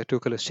the fact that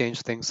Tuchel has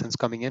changed things since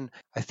coming in,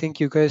 I think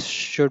you guys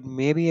should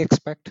maybe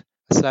expect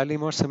a slightly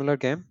more similar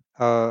game.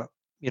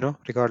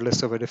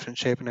 Regardless of a different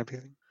shape and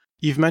everything.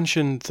 You've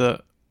mentioned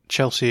that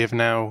Chelsea have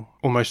now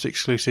almost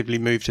exclusively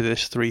moved to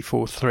this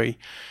 3-4-3,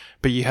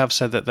 but you have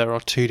said that there are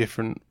two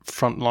different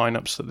front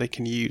lineups that they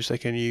can use. They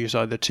can use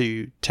either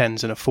 2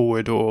 10s and a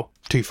forward or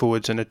 2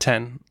 forwards and a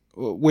 10.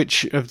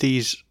 Which of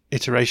these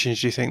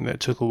iterations do you think that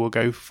Tuchel will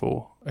go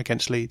for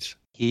against Leeds?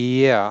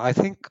 Yeah, I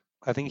think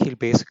he'll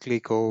basically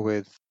go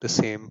with the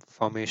same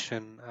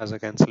formation as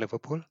against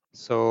Liverpool.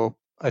 So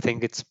I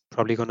think it's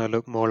probably going to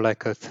look more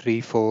like a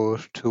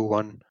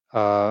 3-4-2-1.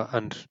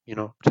 And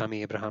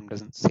Tammy Abraham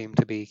doesn't seem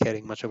to be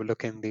getting much of a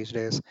look in these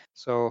days.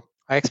 So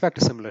I expect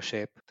a similar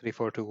shape,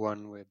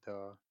 3-4-2-1 with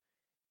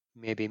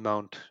maybe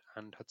Mount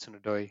and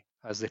Hudson-Odoi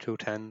as the 2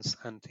 10s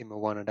and Timo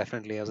Werner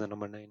definitely as the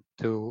number 9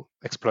 to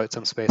exploit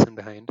some space in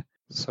behind.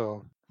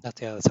 So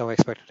that's how I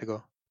expect it to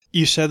go.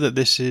 You said that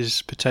this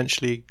is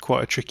potentially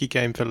quite a tricky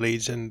game for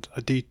Leeds, and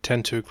I do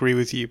tend to agree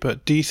with you,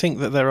 but do you think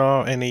that there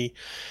are any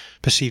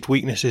perceived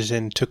weaknesses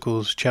in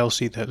Tuchel's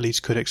Chelsea that Leeds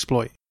could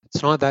exploit?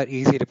 It's not that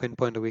easy to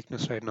pinpoint a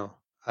weakness right now,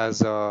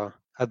 as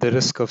at the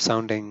risk of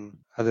sounding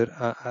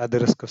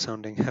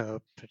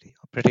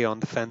pretty on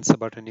the fence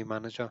about a new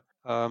manager.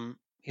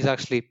 He's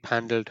actually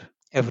handled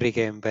every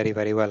game very,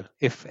 very well.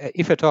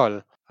 If at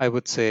all, I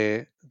would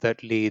say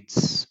that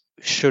Leeds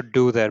should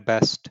do their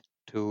best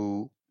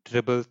to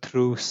dribble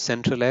through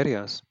central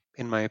areas,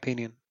 in my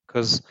opinion.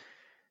 Because,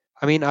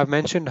 I've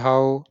mentioned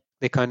how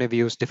they kind of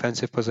use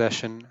defensive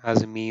possession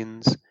as a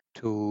means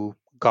to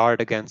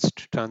guard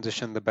against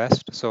transition the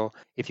best. So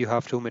if you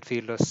have 2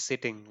 midfielders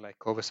sitting like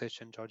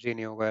Kovacic and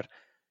Jorginho, where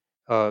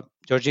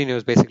Jorginho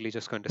is basically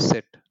just going to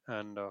sit,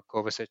 and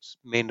Kovacic's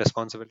main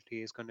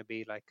responsibility is going to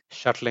be like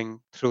shuttling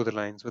through the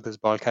lines with his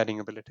ball carrying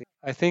ability.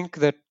 I think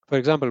that, for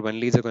example, when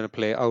Leeds are going to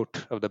play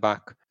out of the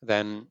back,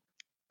 then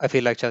I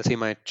feel like Chelsea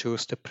might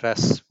choose to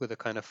press with a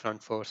kind of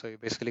front 4. So you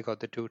basically got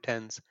the 2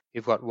 10s,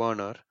 you've got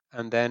Werner,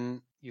 and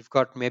then you've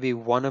got maybe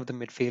one of the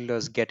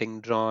midfielders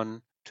getting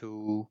drawn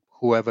to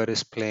whoever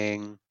is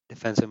playing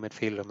defensive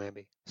midfielder,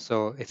 maybe.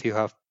 So if you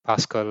have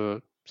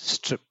Pascal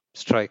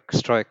Strike,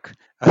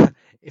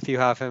 if you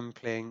have him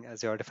playing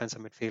as your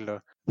defensive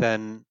midfielder,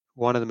 then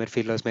one of the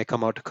midfielders may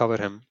come out to cover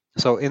him.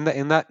 So in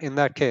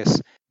that case,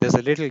 there's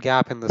a little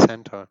gap in the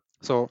center.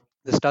 So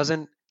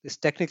this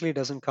technically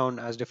doesn't count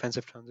as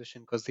defensive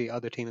transition because the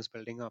other team is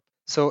building up.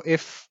 So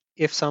if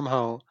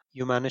somehow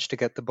you manage to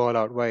get the ball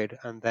out wide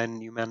and then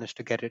you manage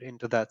to get it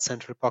into that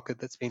central pocket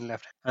that's been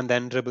left and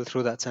then dribble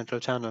through that central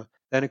channel,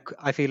 then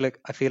I feel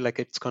like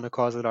it's going to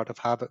cause a lot of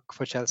havoc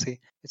for Chelsea.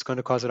 It's going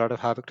to cause a lot of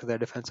havoc to their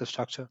defensive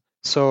structure.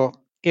 So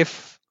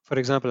if, for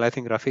example, I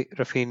think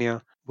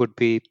Rafinha would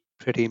be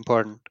pretty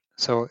important.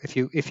 So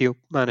if you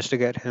manage to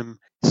get him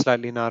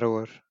slightly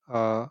narrower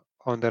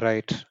on the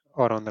right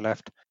or on the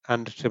left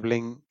and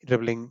dribbling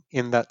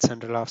in that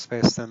central half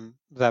space, then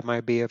that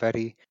might be a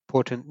very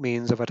potent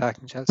means of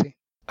attacking Chelsea.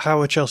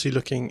 How are Chelsea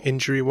looking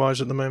injury-wise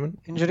at the moment?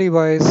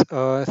 Injury-wise,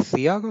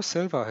 Thiago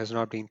Silva has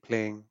not been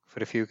playing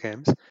for a few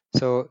games,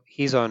 so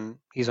he's on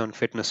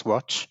fitness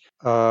watch.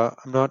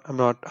 I'm not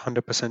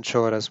 100%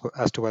 sure as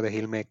to whether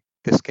he'll make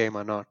this game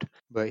or not,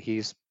 but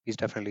he's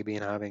definitely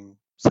been having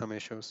some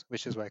issues,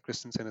 which is why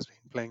Christensen has been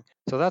playing.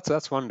 So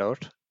that's one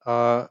doubt.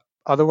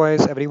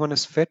 Otherwise, everyone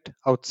is fit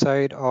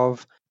outside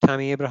of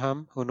Tammy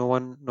Abraham, who no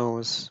one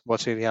knows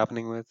what's really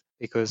happening with,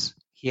 because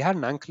he had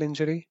an ankle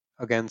injury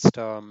against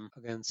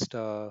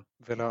Villa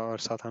or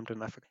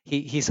Southampton.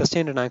 He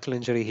sustained an ankle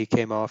injury. He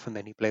came off and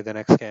then he played the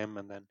next game,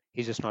 and then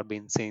he's just not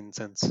been seen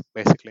since,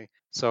 basically.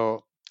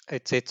 So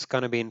it's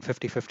kind of been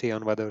 50-50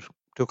 on whether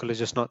Tuchel is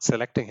just not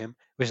selecting him,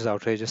 which is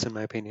outrageous in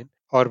my opinion,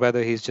 or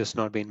whether he's just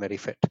not been very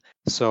fit.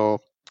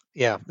 So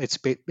yeah,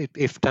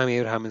 if Tammy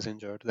Abraham is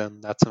injured, then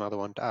that's another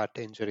one to add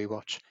to injury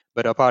watch.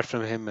 But apart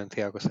from him and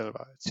Thiago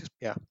Silva, it's just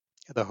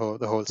the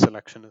whole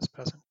selection is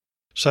present.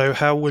 So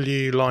how will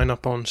you line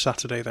up on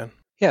Saturday then?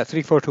 Yeah,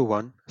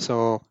 3-4-2-1.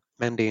 So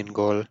Mendy in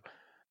goal,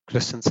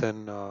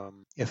 Christensen,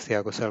 if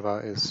Thiago Silva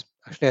is...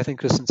 Actually, I think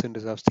Christensen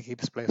deserves to keep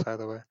his place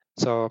either way.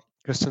 So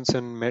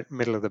Christensen,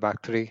 middle of the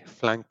back three,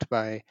 flanked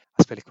by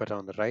Azpilicueta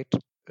on the right,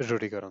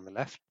 Rudiger on the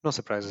left. No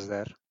surprises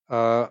there.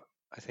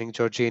 I think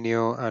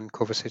Jorginho and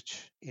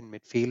Kovacic in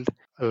midfield,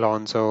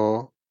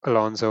 Alonso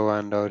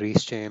and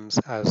Reece James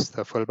as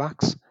the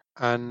fullbacks,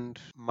 and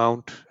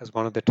Mount as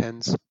one of the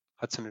 10s,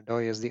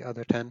 Hudson-Odoi as the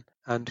other 10,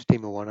 and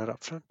Timo Werner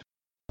up front.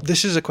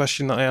 This is a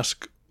question that I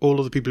ask all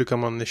of the people who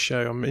come on this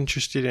show. I'm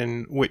interested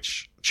in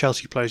which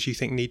Chelsea players you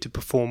think need to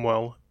perform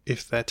well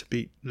if they're to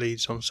beat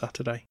Leeds on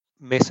Saturday.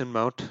 Mason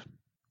Mount.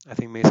 I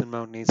think Mason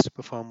Mount needs to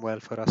perform well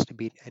for us to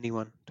beat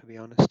anyone, to be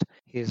honest.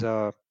 He's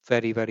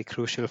very, very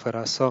crucial for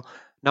us. So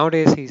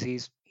nowadays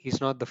he's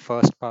not the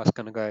first pass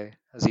kind of guy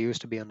as he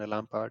used to be under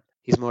Lampard.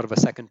 He's more of a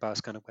second pass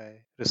kind of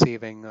guy,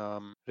 receiving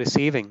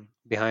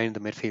behind the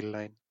midfield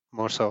line,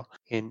 more so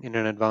in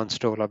an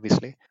advanced role,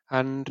 obviously.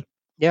 And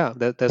yeah,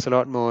 there's a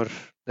lot more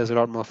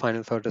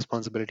final third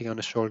responsibility on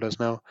his shoulders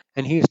now,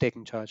 and he's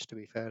taking charge, to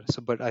be fair.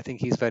 So, but I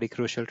think he's very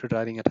crucial to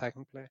driving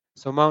attacking play.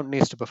 So Mount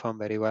needs to perform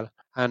very well.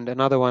 And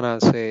another one I'll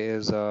say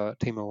is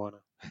Timo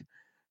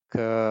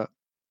Werner.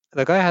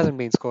 The guy hasn't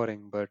been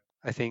scoring, but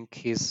I think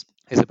his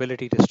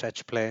ability to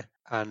stretch play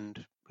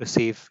and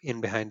receive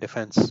in behind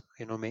defense,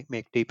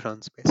 make deep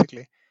runs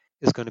basically,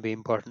 is going to be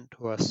important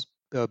to us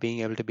being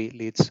able to beat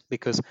Leeds,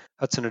 because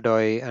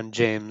Hudson-Odoi and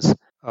James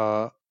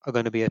are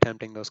going to be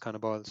attempting those kind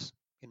of balls,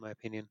 in my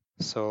opinion.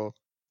 So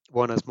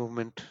Werner's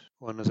movement,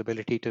 Werner's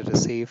ability to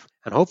receive,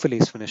 and hopefully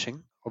his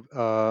finishing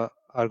are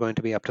going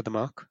to be up to the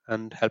mark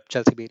and help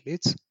Chelsea beat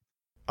Leeds.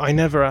 I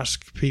never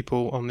ask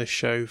people on this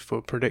show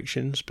for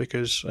predictions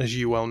because, as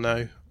you well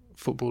know,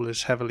 football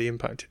is heavily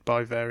impacted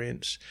by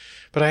variance.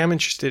 But I am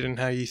interested in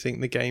how you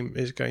think the game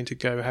is going to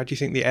go. How do you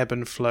think the ebb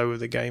and flow of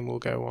the game will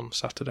go on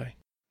Saturday?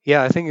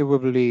 Yeah, I think it will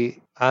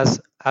be as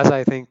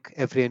I think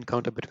every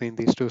encounter between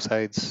these two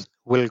sides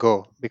will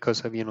go,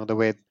 because of the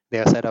way they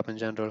are set up in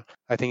general.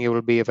 I think it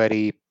will be a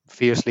very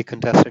fiercely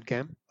contested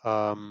game.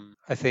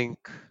 I think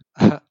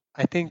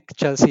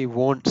Chelsea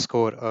won't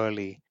score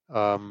early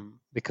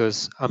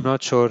because I'm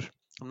not sure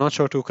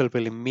Tuchel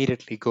will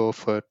immediately go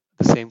for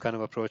the same kind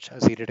of approach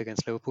as he did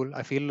against Liverpool.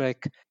 I feel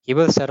like he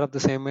will set up the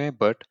same way,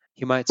 but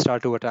he might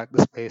start to attack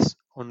the space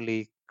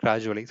only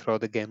gradually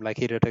throughout the game, like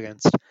he did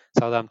against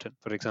Southampton,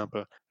 for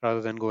example,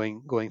 rather than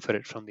going for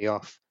it from the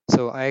off.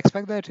 So I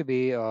expect there to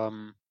be a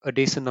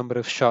decent number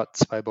of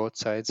shots by both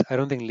sides. I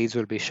don't think Leeds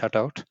will be shut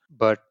out,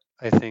 but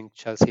I think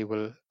Chelsea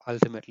will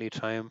ultimately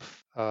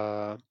triumph.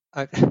 I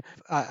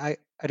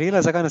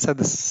realize I kind of said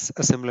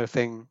a similar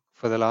thing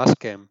for the last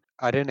game.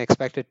 I didn't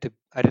expect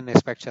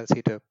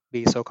Chelsea to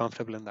be so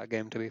comfortable in that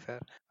game, to be fair.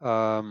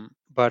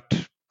 But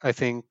I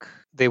think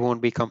they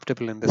won't be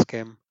comfortable in this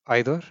game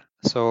either.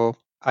 So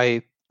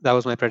that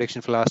was my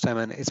prediction for last time,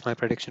 and it's my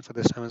prediction for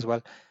this time as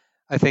well.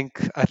 I think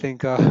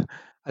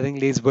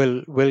Leeds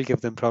will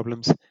give them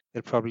problems.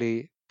 They'll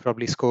probably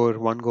score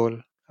one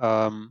goal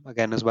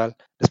again as well,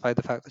 despite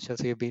the fact that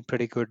Chelsea have been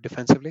pretty good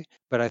defensively.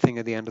 But I think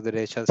at the end of the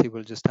day, Chelsea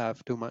will just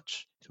have too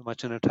much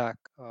in attack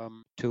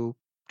to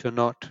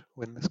not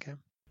win this game.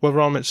 Well,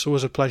 Ram, it's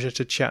always a pleasure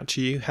to chat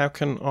to you. How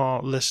can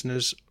our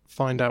listeners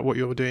find out what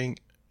you're doing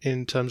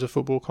in terms of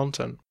football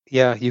content?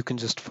 Yeah, you can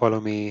just follow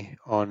me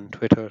on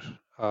Twitter.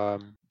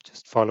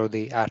 Just follow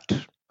the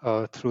 @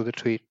 through the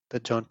tweet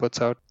that John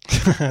puts out.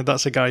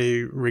 That's a guy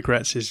who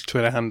regrets his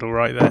Twitter handle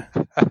right there.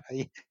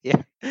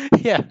 Yeah.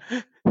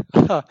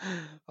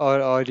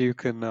 or you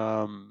can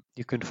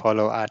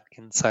follow @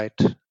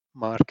 Insight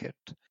Market,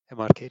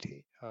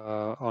 MRKT,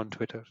 on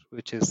Twitter,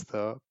 which is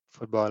the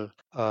football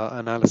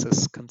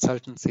analysis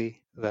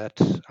consultancy that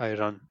I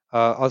run.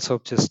 Also,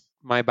 just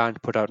my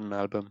band put out an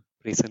album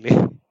recently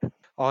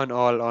on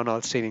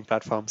all streaming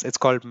platforms. It's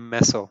called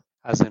Meso,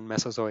 as in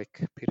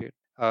Mesozoic period.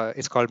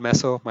 It's called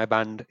Meso. My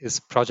band is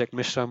Project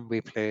Mishram.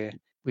 We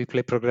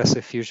play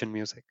progressive fusion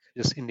music,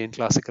 just Indian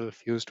classical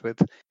fused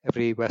with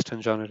every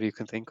Western genre you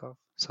can think of.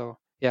 So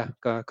yeah,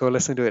 go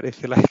listen to it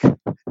if you like.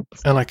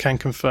 And I can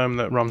confirm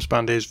that Ram's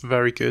band is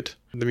very good.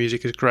 The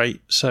music is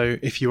great. So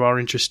if you are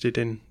interested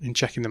in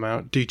checking them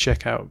out, do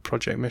check out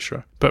Project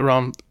Mishra. But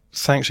Ram,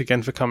 thanks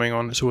again for coming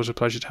on. It's always a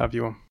pleasure to have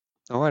you on.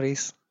 No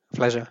worries.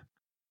 Pleasure.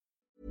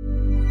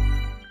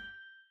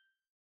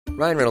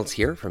 Ryan Reynolds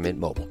here from Mint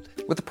Mobile.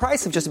 With the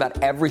price of just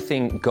about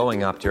everything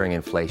going up during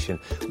inflation,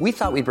 we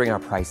thought we'd bring our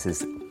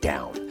prices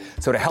down.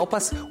 So to help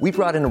us, we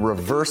brought in a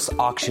reverse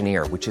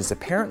auctioneer, which is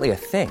apparently a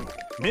thing.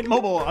 Mint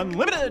Mobile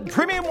Unlimited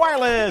Premium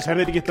Wireless. How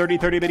to get 30,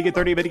 30, bit to get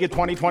 30, bit to get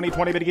 20, 20,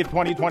 20, bit to get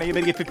 20, 20,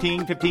 bit to get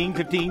 15, 15,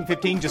 15,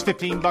 15, just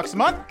 $15 a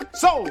month?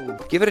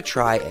 Sold! Give it a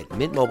try at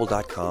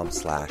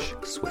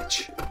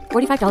mintmobile.com/switch.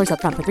 $45 up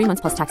front for 3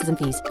 months plus taxes and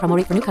fees. Promo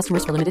rate for new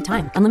customers for limited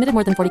time. Unlimited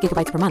more than 40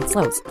 gigabytes per month.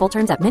 Slows full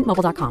terms at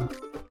mintmobile.com.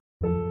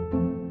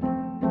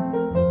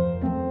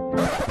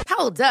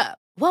 Hold up.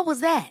 What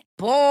was that?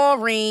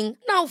 Boring.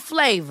 No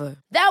flavor.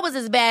 That was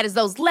as bad as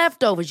those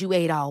leftovers you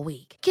ate all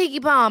week. Keke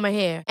Palmer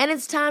here, and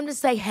it's time to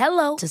say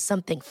hello to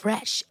something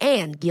fresh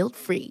and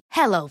guilt-free.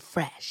 Hello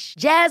Fresh.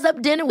 Jazz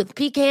up dinner with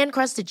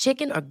pecan-crusted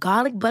chicken or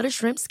garlic butter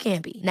shrimp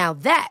scampi. Now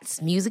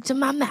that's music to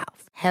my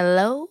mouth.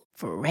 Hello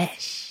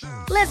Fresh.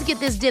 Let's get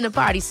this dinner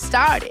party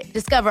started.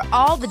 Discover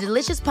all the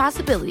delicious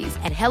possibilities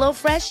at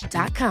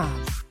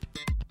hellofresh.com.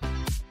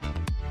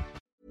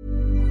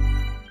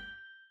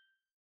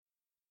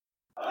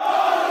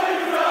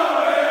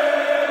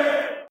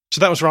 So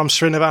that was Ram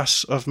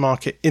Srinivas of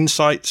Market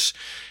Insights.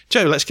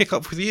 Joe, let's kick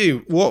off with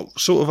you. What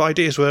sort of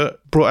ideas were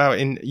brought out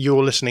in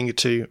your listening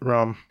to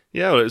Ram?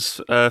 Yeah, well, it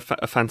was a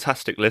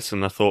fantastic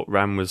listen. I thought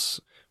Ram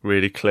was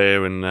really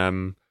clear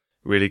and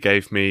really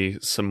gave me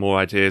some more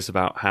ideas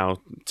about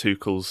how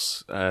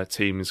Tuchel's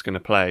team is going to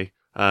play.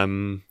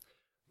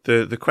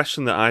 The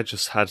question that I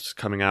just had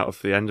coming out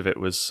of the end of it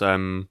was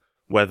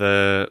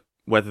whether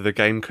the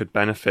game could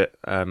benefit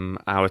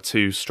our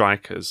two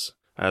strikers.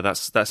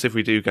 That's if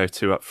we do go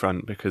two up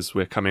front, because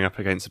we're coming up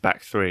against a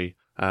back three.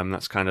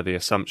 That's kind of the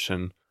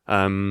assumption.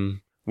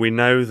 We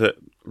know that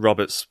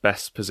Robert's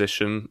best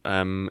position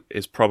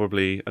is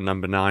probably a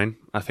number 9.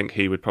 I think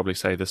he would probably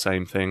say the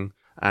same thing.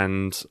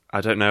 And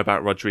I don't know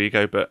about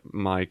Rodrigo, but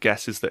my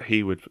guess is that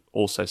he would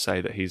also say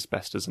that he's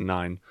best as a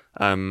 9.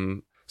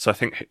 So I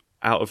think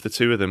out of the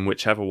two of them,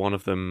 whichever one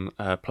of them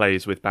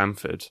plays with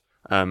Bamford,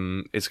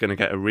 is going to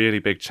get a really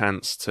big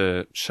chance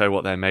to show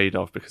what they're made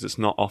of, because it's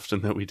not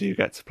often that we do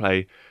get to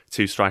play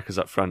two strikers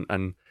up front,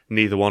 and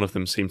neither one of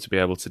them seem to be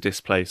able to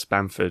displace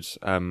Bamford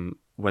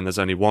when there's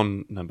only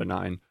one number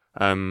 9.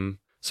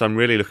 So I'm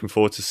really looking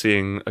forward to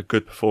seeing a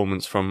good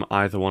performance from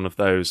either one of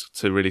those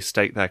to really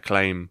stake their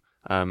claim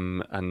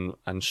and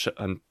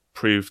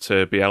prove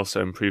to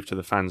Bielsa and prove to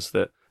the fans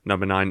that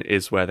number 9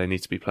 is where they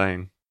need to be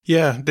playing.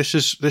 Yeah, this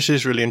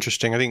is really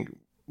interesting. I think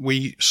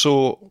we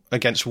saw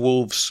against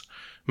Wolves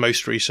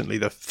most recently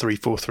the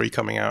 3-4-3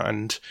 coming out,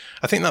 and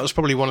I think that was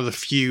probably one of the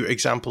few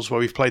examples where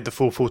we've played the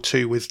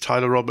 4-4-2 with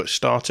Tyler Roberts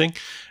starting,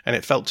 and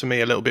it felt to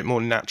me a little bit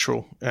more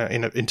natural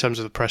in terms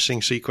of the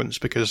pressing sequence,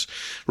 because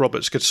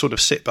Roberts could sort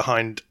of sit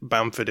behind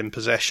Bamford in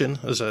possession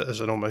as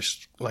an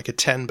almost like a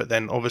 10, but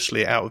then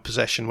obviously out of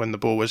possession when the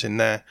ball was in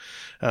their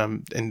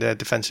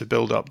defensive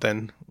build-up,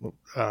 then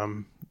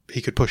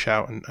he could push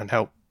out and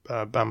help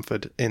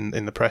Bamford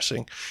in the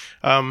pressing.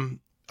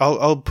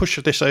 I'll push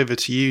this over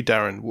to you,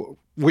 Darren.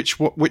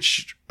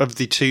 Which of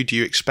the two do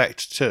you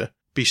expect to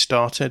be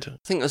started? I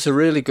think that's a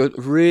really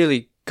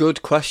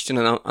good question,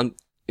 and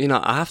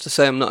I have to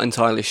say I'm not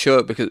entirely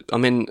sure, because I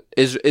mean,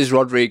 is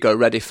Rodrigo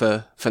ready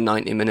for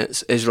 90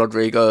 minutes? Is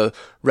Rodrigo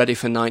ready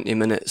for 90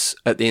 minutes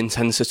at the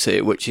intensity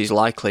at which he's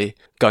likely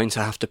going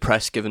to have to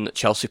press, given that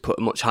Chelsea put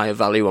a much higher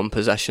value on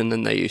possession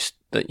than they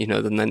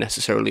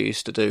necessarily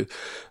used to do?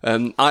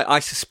 I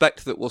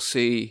suspect that we'll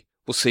see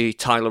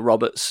Tyler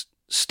Roberts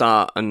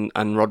start and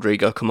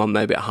Rodrigo come on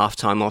maybe at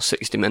half-time or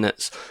 60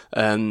 minutes,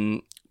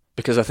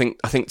 because I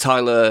think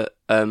Tyler,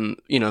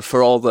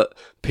 for all that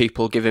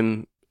people give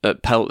him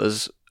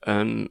pelters,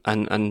 and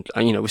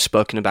we've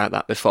spoken about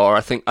that before, I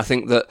think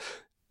that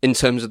in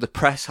terms of the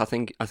press, I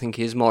think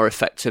he's more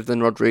effective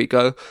than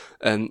Rodrigo.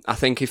 I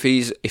think if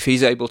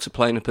he's able to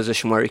play in a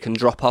position where he can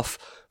drop off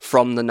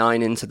from the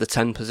 9 into the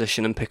 10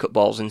 position and pick up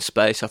balls in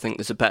space, I think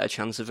there's a better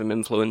chance of him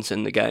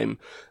influencing the game.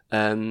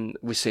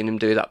 We've seen him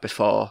do that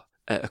before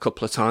a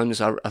couple of times.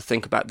 I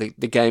think about the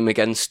game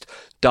against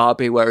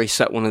Derby, where he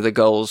set one of the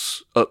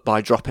goals up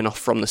by dropping off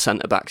from the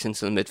centre-backs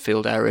into the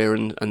midfield area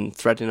and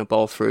threading a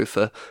ball through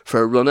for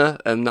a runner,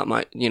 and that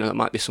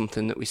might be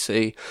something that we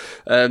see.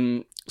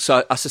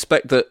 So I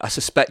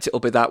suspect it'll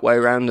be that way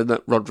around, and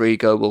that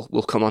Rodrigo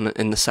will come on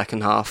in the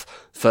second half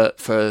for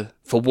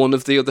one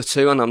of the other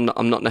two, and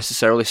I'm not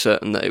necessarily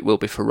certain that it will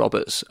be for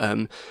Roberts,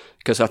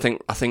 because I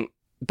think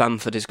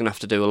Bamford is going to have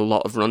to do a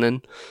lot of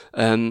running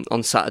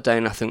on Saturday,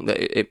 and I think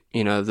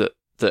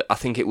that I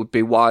think it would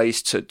be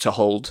wise to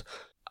hold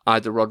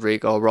either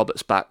Rodrigo or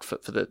Roberts back for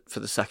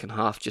the second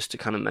half, just to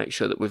kind of make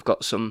sure that we've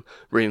got some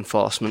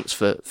reinforcements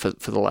for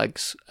the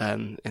legs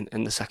in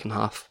the second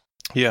half.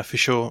 Yeah, for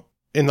sure.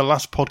 In the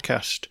last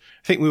podcast,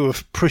 I think we were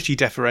pretty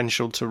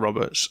deferential to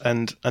Roberts,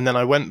 and then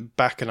I went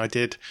back and I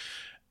did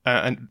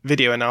a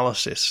video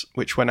analysis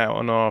which went out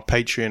on our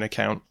Patreon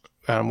account,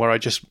 where I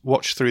just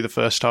watched through the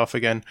first half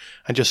again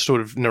and just sort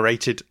of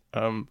narrated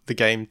the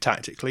game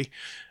tactically.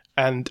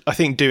 And I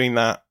think doing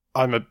that,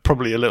 I'm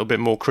probably a little bit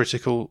more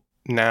critical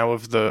now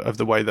of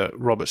the way that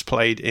Roberts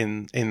played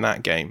in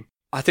that game.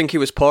 I think he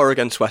was poor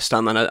against West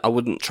Ham, and I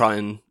wouldn't try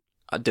and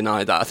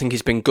deny that. I think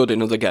he's been good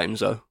in other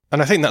games, though.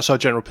 And I think that's our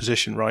general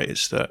position, right?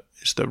 It's that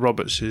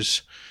Roberts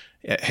has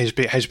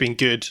been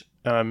good.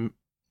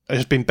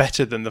 Has been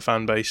better than the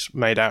fan base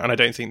made out, and I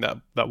don't think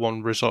that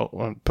one result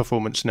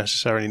performance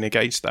necessarily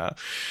negates that.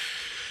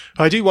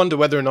 I do wonder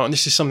whether or not, and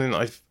this is something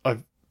that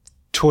I've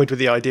toyed with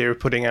the idea of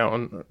putting out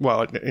on,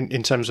 well,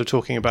 in terms of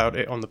talking about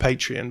it on the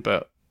Patreon,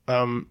 but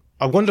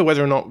I wonder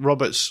whether or not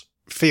Roberts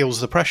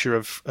feels the pressure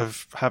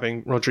of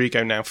having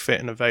Rodrigo now fit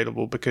and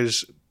available,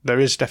 because there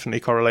is definitely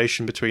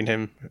correlation between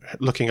him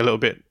looking a little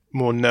bit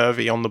more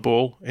nervy on the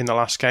ball in the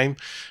last game,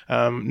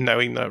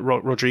 knowing that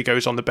Rodrigo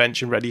is on the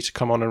bench and ready to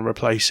come on and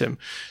replace him.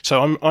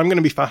 So I'm going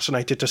to be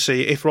fascinated to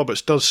see if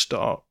Roberts does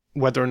start,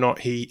 whether or not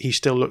he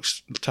still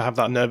looks to have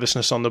that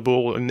nervousness on the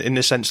ball, in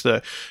the sense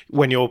that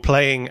when you're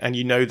playing and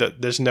you know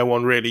that there's no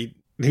one really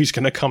who's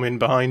going to come in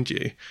behind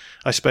you,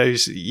 I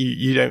suppose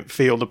you don't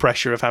feel the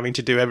pressure of having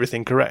to do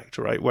everything correct,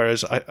 right?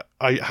 Whereas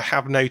I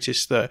have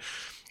noticed that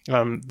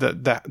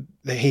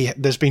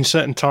there's been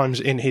certain times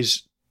in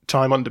his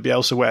time under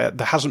Bielsa where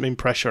there hasn't been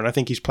pressure, and I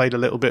think he's played a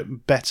little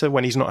bit better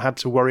when he's not had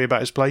to worry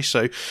about his place.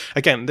 So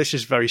again, this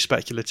is very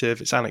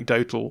speculative, it's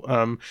anecdotal,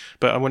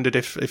 but I wondered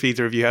if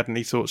either of you had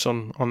any thoughts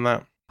on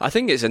that. I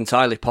think it's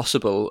entirely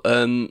possible.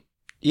 I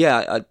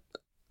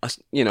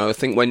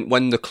think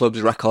when the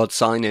club's record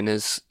signing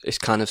is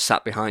kind of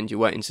sat behind you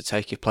waiting to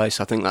take your place,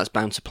 I think that's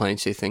bound to play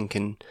into your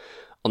thinking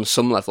on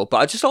some level. But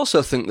I just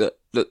also think that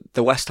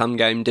the West Ham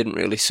game didn't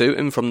really suit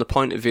him, from the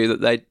point of view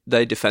that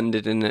they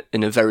defended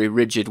in a very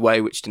rigid way,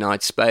 which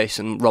denied space,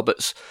 and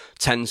Roberts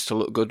tends to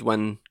look good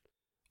when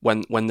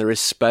there is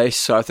space.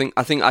 So I think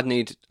I'd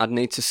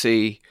need to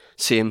see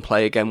him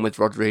play again with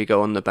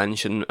Rodrigo on the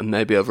bench, and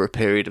maybe over a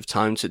period of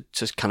time to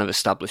kind of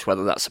establish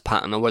whether that's a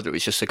pattern or whether it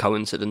was just a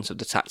coincidence of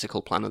the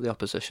tactical plan of the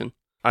opposition.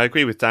 I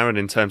agree with Darren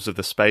in terms of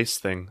the space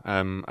thing.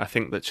 I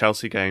think that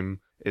Chelsea game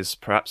is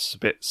perhaps a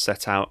bit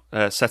set out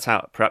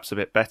perhaps a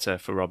bit better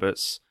for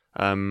Roberts,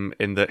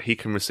 in that he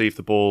can receive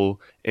the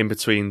ball in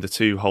between the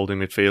two holding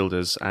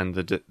midfielders and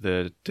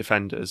the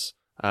defenders.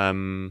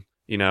 I'm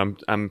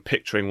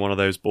picturing one of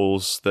those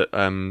balls that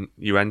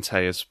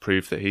Llorente has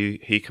proved that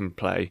he can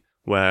play,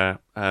 where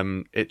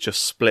it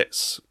just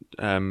splits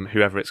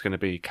whoever it's going to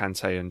be,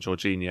 Kante and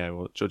Jorginho,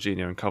 or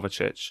Jorginho and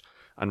Kovacic,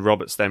 and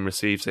Roberts then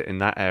receives it in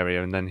that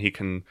area, and then he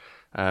can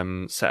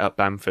set up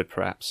Bamford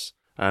perhaps.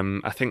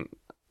 I think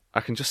I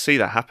can just see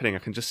that happening. I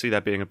can just see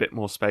there being a bit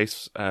more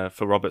space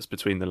for Roberts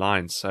between the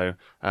lines. So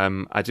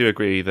I do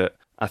agree that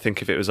I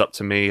think if it was up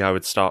to me, I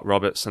would start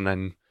Roberts and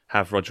then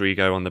have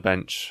Rodrigo on the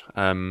bench.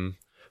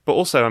 But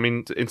also, I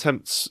mean, in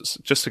terms,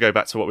 just to go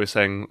back to what we were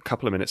saying a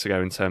couple of minutes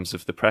ago in terms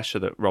of the pressure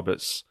that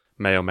Roberts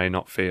may or may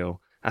not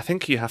feel, I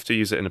think you have to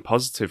use it in a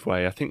positive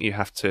way. I think you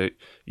have to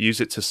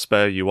use it to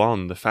spur you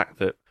on. The fact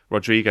that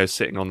Rodrigo's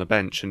sitting on the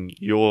bench and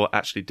you're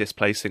actually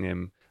displacing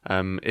him,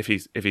 if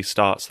he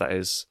starts, that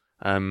is,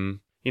 and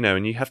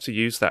you have to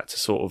use that to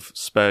sort of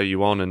spur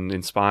you on and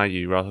inspire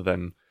you rather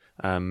than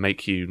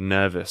make you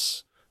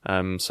nervous.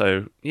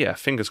 So yeah,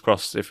 fingers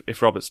crossed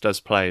if Roberts does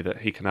play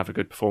that he can have a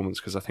good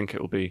performance, because I think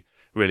it will be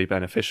really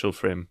beneficial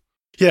for him.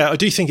 Yeah, I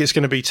do think it's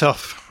going to be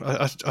tough.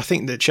 I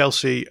think that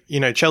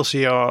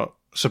Chelsea are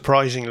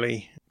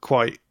surprisingly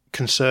quite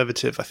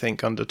conservative, I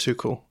think, under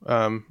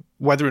Tuchel.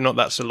 Whether or not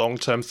that's a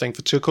long-term thing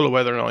for Tuchel, or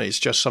whether or not it's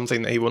just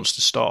something that he wants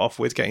to start off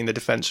with, getting the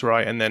defence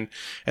right, and then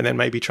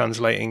maybe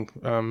translating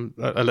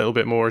a little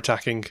bit more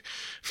attacking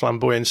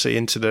flamboyancy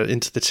into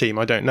the team,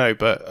 I don't know.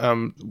 But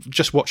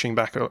just watching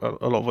back a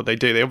lot of what they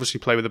do, they obviously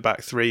play with a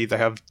back three. They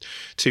have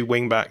two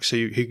wing backs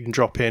who can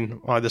drop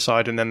in either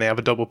side, and then they have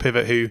a double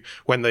pivot who,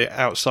 when the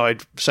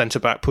outside centre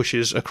back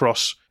pushes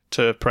across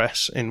to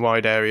press in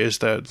wide areas,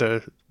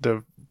 the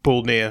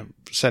ball near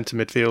centre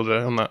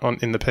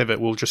midfielder in the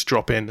pivot will just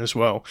drop in as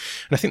well.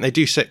 And I think they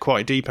do sit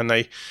quite deep, and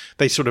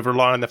they sort of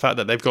rely on the fact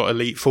that they've got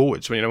elite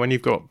forwards. When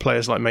you've got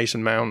players like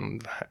Mason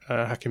Mount,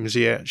 Hakim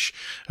Ziyech,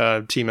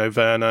 Timo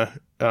Werner,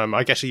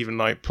 I guess even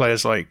like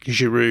players like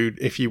Giroud,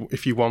 if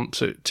you want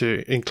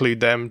to include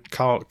them,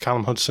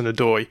 Callum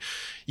Hudson-Odoi,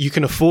 you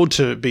can afford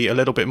to be a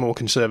little bit more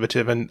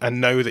conservative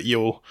and know that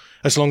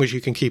as long as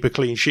you can keep a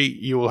clean sheet,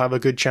 you will have a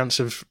good chance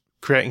of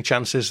creating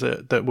chances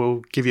that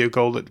will give you a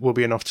goal that will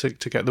be enough to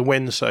get the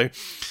win. So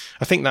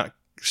I think that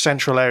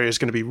central area is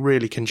going to be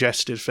really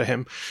congested for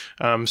him.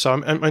 So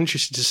I'm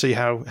interested to see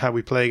how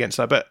we play against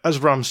that. But as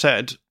Ram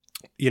said,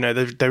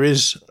 there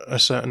is a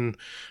certain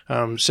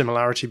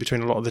similarity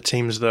between a lot of the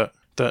teams that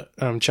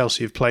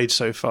Chelsea have played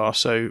so far,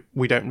 so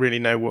we don't really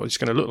know what it's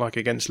going to look like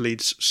against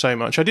Leeds so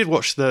much. I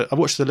watched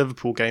the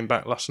Liverpool game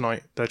back last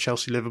night, the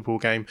Chelsea-Liverpool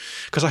game,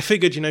 because I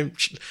figured,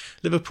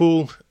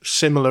 Liverpool,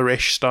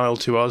 similar-ish style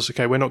to us.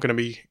 Okay, we're not going to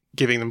be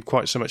giving them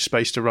quite so much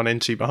space to run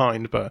into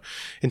behind, but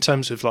in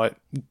terms of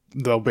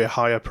there'll be a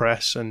higher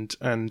press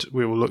and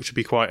we will look to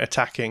be quite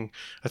attacking,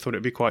 I thought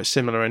it'd be quite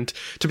similar. And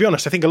to be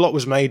honest, I think a lot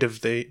was made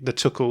of the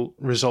Tuchel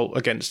result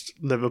against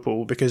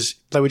Liverpool, because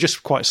they were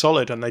just quite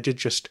solid and they did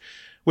just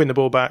win the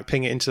ball back,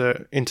 ping it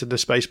into the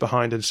space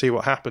behind and see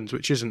what happens,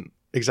 which isn't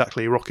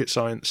exactly rocket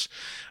science.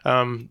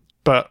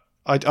 But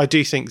I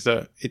do think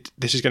that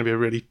this is going to be a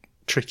really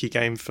tricky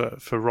game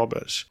for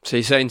Roberts. So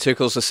you're saying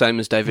Tuchel's the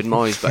same as David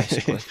Moyes,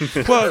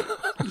 basically? Well,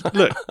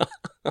 look,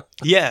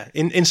 yeah,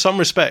 in some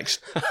respects,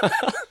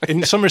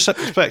 there's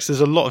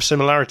a lot of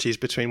similarities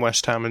between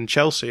West Ham and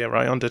Chelsea,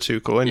 right, under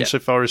Tuchel,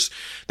 insofar as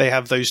they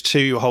have those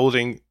two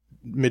holding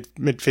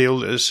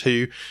midfielders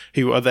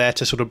who are there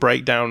to sort of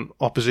break down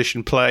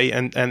opposition play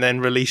and then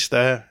release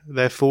their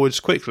forwards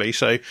quickly.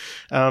 So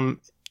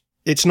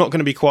it's not going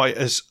to be quite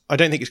as, I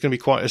don't think it's going to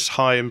be quite as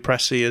high and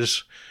pressy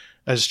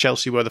as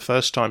Chelsea were the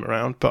first time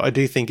around, but I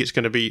do think it's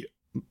going to be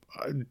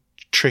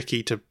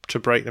tricky to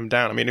break them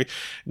down. I mean,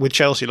 with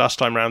Chelsea last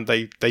time round,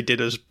 they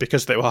did us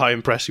because they were high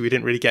and pressy. We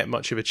didn't really get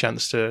much of a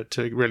chance to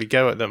really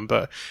go at them.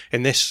 But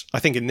in this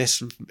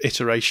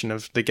iteration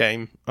of the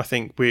game, I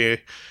think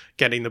we're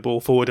getting the ball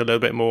forward a little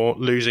bit more,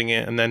 losing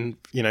it, and then,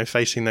 you know,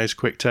 facing those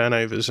quick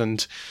turnovers.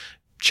 And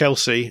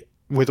Chelsea,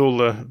 with all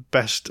the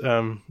best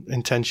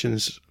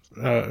intentions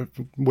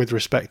with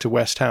respect to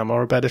West Ham,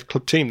 are a better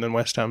team than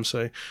West Ham,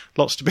 so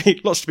lots to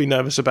be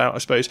nervous about, I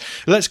suppose.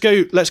 Let's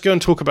go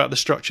and talk about the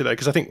structure though,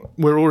 because I think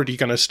we're already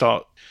going to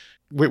start.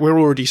 We're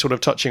already sort of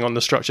touching on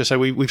the structure. So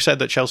we've said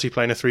that Chelsea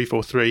play in a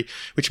 3-4-3,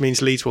 which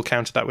means Leeds will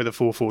counter that with a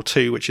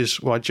 4-4-2, which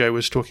is why Joe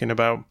was talking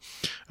about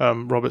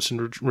Roberts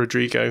and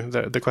Rodrigo,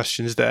 the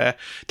questions there.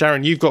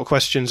 Darren, you've got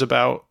questions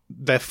about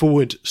their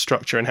forward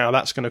structure and how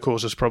that's going to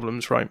cause us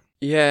problems, right?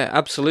 Yeah,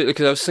 absolutely,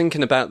 because I was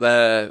thinking about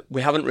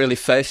we haven't really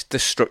faced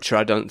this structure,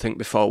 I don't think,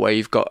 before, where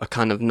you've got a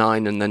kind of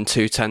 9 and then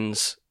two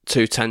tens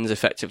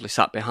effectively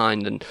sat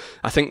behind, and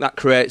I think that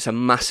creates a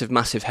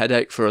massive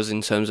headache for us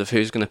in terms of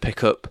who's going to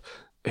pick up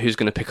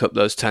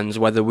those 10s,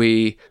 whether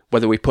we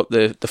put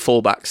the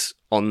fullbacks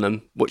on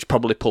them, which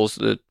probably pulls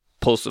the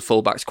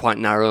fullbacks quite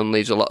narrow and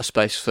leaves a lot of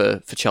space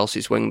for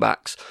Chelsea's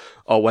wing-backs,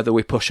 or whether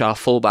we push our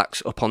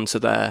fullbacks up onto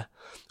their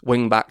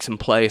wing-backs and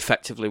play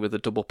effectively with a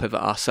double pivot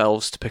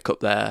ourselves to pick up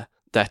their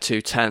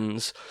 2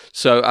 10s.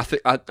 So I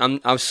think I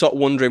was sort of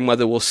wondering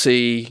whether we'll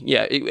see.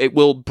 Yeah, it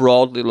will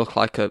broadly look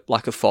like a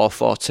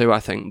 4-4-2, I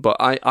think, but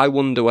I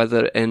wonder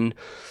whether in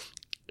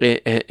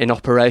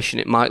operation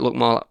it might look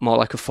more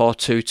like a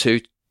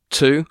 4-2-2-2,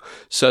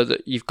 so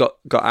that you've got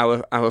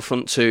our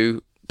front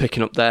two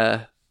picking up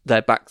their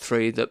back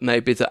three, that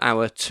maybe that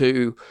our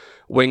 2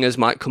 wingers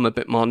might come a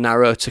bit more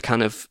narrow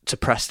to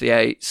press the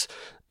 8s,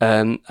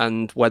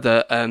 and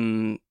whether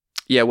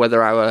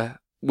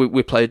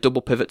we play a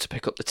double pivot to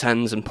pick up the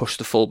 10s and push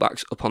the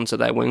fullbacks up onto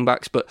their wing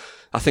backs. But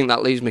I think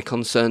that leaves me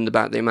concerned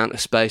about the amount of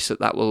space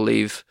that will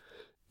leave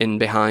in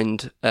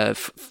behind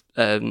for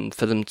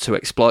them to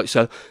exploit.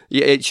 So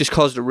yeah, it's just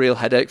caused a real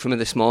headache for me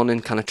this morning,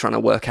 kind of trying to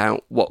work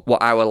out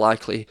what our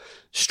likely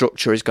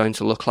structure is going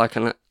to look like.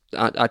 And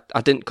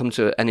I didn't come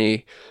to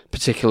any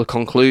particular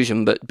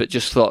conclusion, but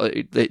just thought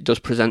it does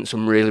present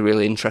some really,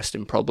 really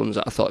interesting problems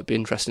that I thought it'd be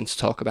interesting to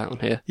talk about on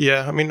here.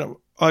 Yeah, I mean,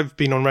 I've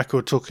been on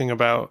record talking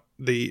about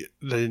the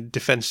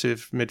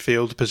defensive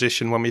midfield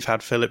position when we've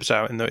had Phillips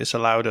out, and that it's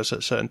allowed us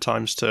at certain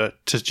times to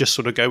just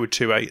sort of go with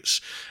 2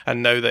 8s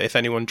and know that if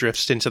anyone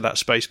drifts into that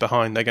space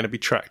behind, they're going to be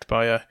tracked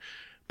by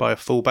a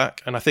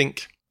fullback. And I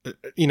think,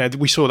 you know,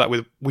 we saw that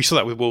with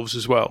Wolves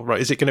as well,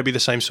 right? Is it going to be the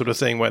same sort of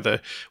thing where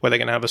they're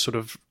going to have a sort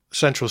of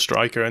central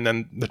striker and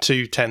then the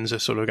 2 10s are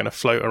sort of going to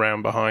float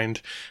around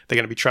behind? They're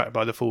going to be tracked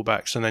by the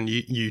fullbacks, and then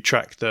you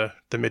track the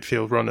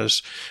midfield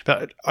runners.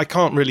 But I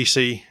can't really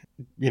see,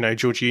 you know,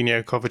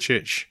 Jorginho,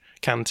 Kovacic,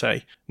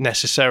 Kante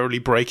necessarily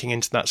breaking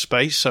into that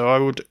space. So I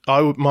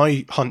would.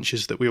 My hunch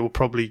is that we will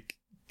probably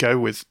go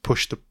with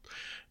push the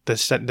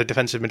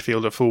defensive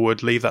midfielder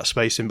forward, leave that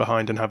space in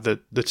behind, and have the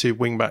 2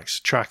 wing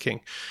backs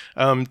tracking.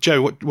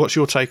 Joe, what's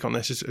your take on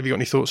this? Have you got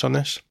any thoughts on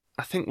this?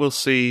 I think we'll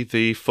see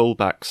the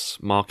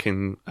fullbacks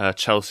marking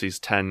Chelsea's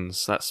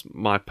 10s. That's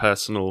my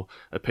personal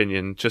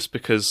opinion, just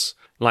because,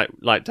 like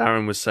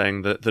Darren was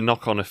saying, the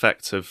knock-on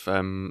effect of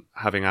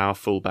having our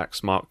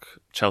fullbacks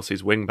mark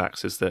Chelsea's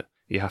wing-backs is that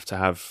you have to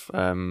have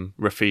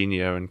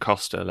Rafinha and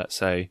Costa, let's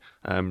say,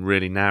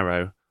 really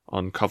narrow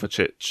on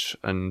Kovacic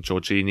and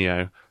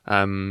Jorginho.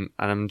 And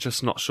I'm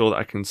just not sure that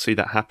I can see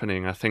that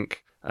happening. I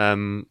think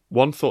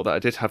one thought that I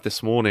did have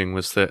this morning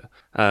was that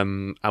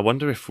I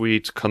wonder if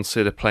we'd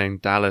consider playing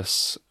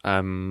Dallas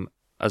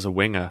as a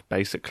winger,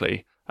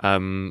 basically,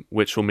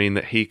 which will mean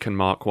that he can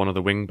mark one of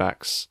the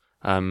wing-backs.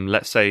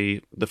 Let's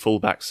say the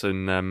full-backs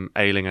and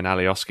Ayling and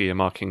Alioski are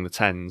marking the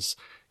 10s,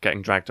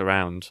 getting dragged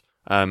around.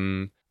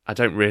 I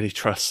don't really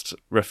trust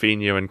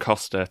Rafinha and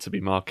Costa to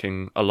be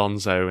marking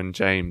Alonso and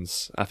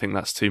James. I think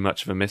that's too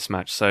much of a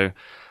mismatch. So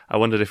I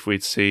wondered if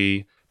we'd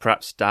see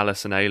perhaps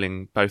Dallas and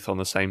Ayling both on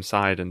the same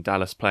side, and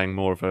Dallas playing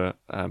more of a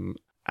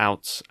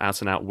out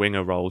and out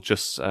winger role,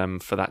 just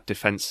for that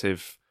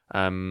defensive,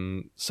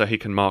 so he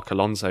can mark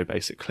Alonso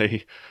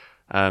basically,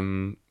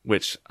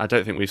 which I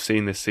don't think we've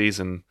seen this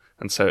season.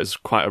 And so it's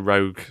quite a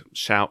rogue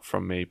shout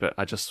from me, but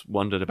I just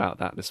wondered about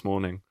that this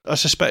morning. I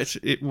suspect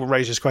it will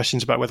raise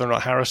questions about whether or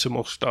not Harrison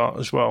will start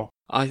as well.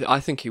 I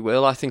think he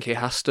will. I think he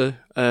has to,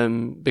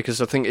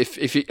 because I think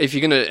if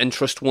you're going to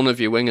entrust one of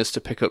your wingers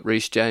to pick up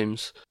Reece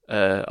James,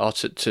 or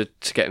to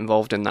get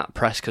involved in that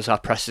press, because our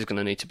press is going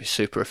to need to be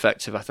super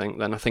effective,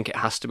 then I think it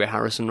has to be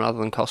Harrison rather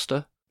than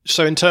Costa.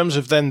 So in terms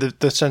of then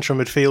the central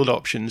midfield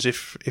options,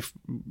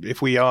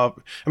 if we are,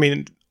 I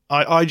mean,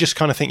 I just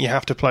kind of think you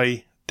have to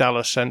play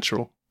Dallas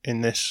central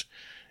in this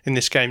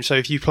game. So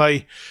if you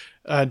play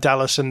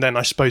Dallas and then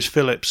I suppose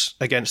Phillips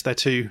against their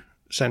 2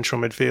 central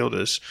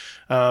midfielders,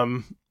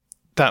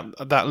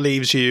 that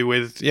leaves you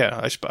with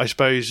I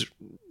suppose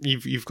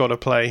you've got to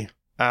play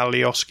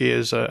Alioski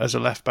as a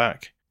left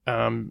back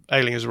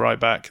Ayling as a right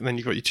back, and then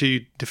you've got your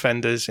two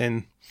defenders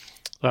in,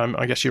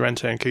 I guess,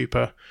 Llorente and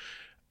Cooper,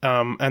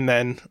 and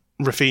then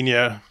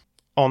Rafinha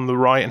on the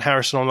right and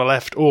Harrison on the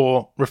left,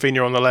 or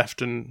Rafinha on the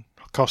left and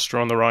Costa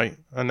on the right,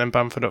 and then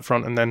Bamford up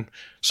front, and then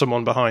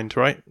someone behind.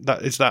 Right?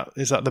 Is that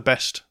the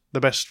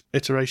best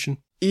iteration?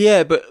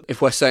 Yeah, but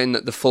if we're saying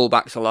that the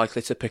fullbacks are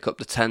likely to pick up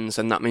the 10s,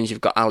 then that means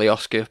you've got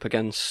Alioski up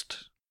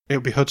against.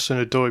 It'll be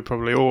Hudson-Odoi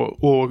probably, or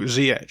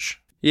Ziyech.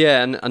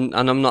 Yeah, and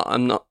I'm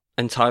not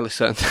entirely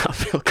certain that I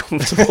feel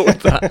comfortable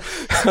with that.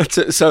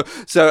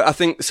 So I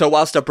think, so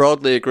whilst I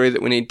broadly agree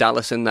that we need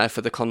Dallas in there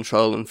for the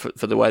control and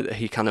for the way that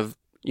he kind of,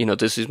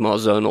 does his more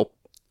zonal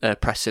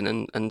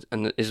pressing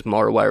and is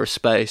more aware of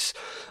space,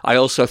 I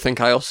also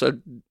think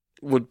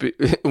would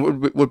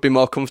be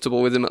more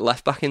comfortable with him at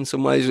left back in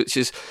some ways, which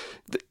is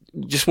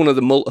just one of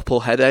the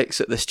multiple headaches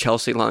that this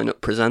Chelsea lineup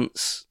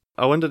presents.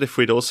 I wondered if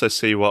we'd also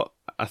see what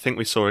I think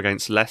we saw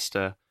against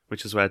Leicester,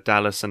 which is where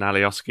Dallas and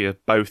Alioski are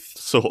both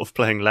sort of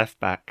playing left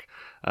back.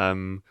 I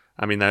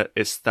mean,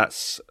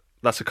 that's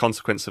a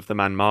consequence of the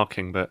man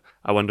marking, but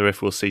I wonder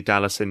if we'll see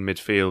Dallas in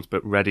midfield,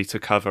 but ready to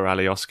cover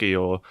Alioski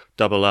or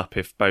double up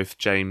if both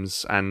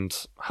James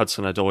and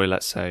Hudson-Odoi,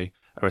 let's say,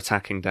 are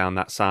attacking down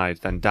that side.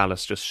 Then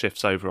Dallas just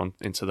shifts over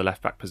into the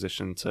left back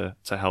position to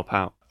help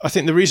out. I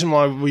think the reason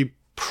why we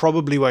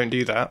probably won't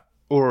do that,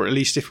 or at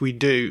least if we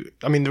do,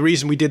 I mean, the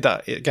reason we did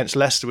that against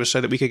Leicester was so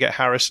that we could get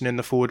Harrison in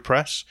the forward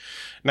press.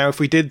 Now, if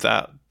we did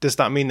that, does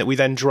that mean that we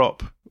then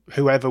drop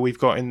whoever we've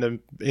got in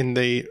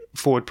the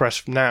forward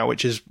press now,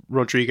 which is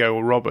Rodrigo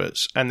or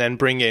Roberts, and then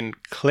bring in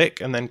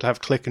Klich, and then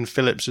have Klich and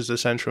Phillips as the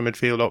central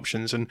midfield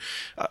options? And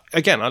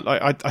again,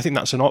 I think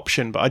that's an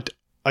option, but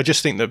I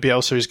just think that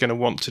Bielsa is going to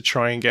want to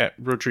try and get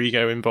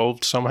Rodrigo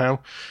involved somehow.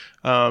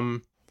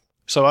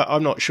 So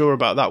I'm not sure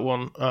about that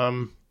one.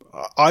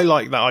 I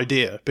like that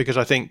idea because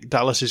I think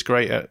Dallas is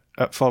great at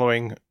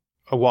following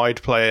a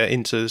wide player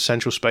into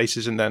central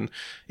spaces and then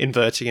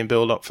inverting in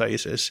build-up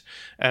phases.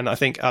 And I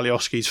think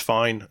Alioski's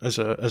fine as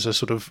a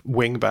sort of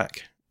wing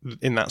back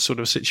in that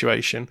sort of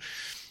situation.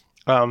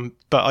 But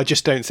I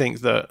just don't think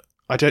that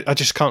I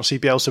just can't see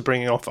Bielsa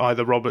bringing off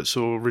either Roberts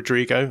or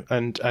Rodrigo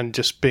and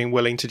just being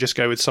willing to just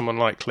go with someone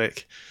like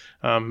Klich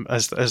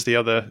as the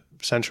other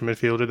central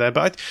midfielder there.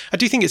 But I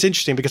do think it's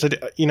interesting because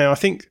I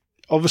think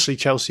obviously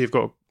Chelsea have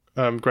got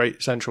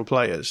great central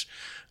players,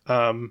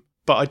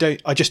 but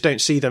I just don't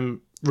see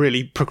them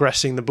really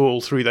progressing the ball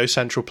through those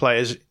central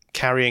players,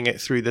 carrying it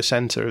through the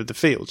centre of the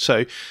field.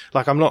 So,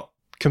 I'm not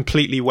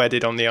completely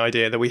wedded on the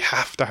idea that we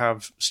have to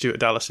have Stuart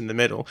Dallas in the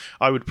middle.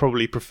 I would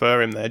probably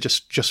prefer him there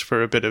just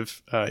for a bit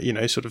of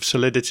sort of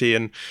solidity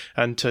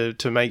and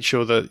to make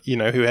sure that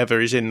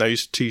whoever is in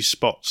those two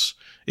spots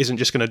isn't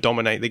just going to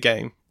dominate the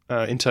game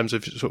in terms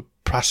of sort of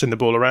passing the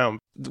ball around.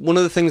 One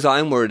of the things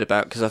I'm worried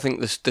about, because I think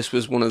this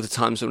was one of the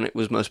times when it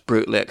was most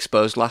brutally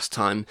exposed last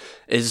time,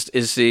 is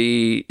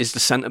the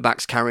centre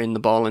backs carrying the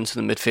ball into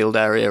the midfield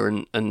area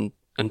and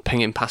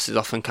pinging passes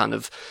off and kind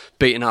of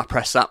beating our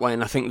press that way.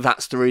 And I think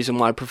that's the reason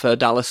why I prefer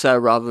Dallas there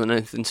rather than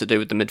anything to do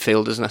with the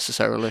midfielders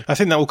necessarily. I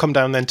think that will come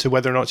down then to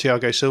whether or not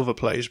Thiago Silva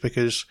plays,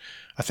 because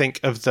I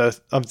think of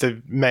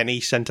the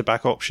many centre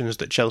back options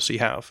that Chelsea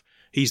have,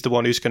 he's the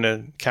one who's going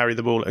to carry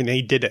the ball, and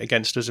he did it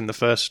against us in the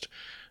first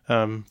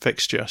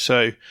fixture.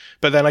 So,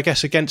 but then I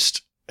guess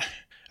against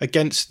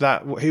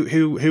that,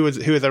 who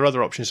are their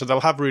other options? So they'll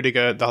have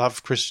Rudiger, they'll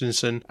have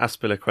Christensen,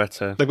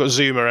 Azpilicueta. They've got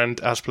Zuma and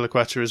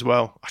Azpilicueta as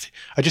well.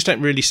 I just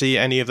don't really see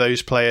any of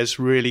those players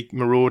really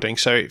marauding.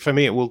 So for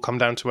me, it will come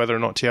down to whether or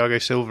not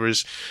Thiago Silva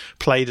is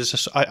played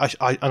as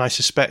I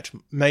suspect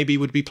maybe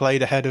would be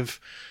played ahead of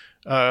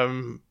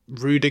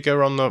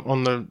Rudiger on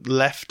the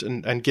left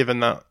and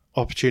given that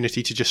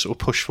opportunity to just sort of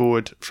push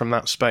forward from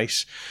that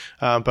space.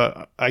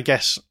 But I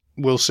guess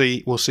we'll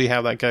see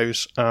how that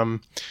goes.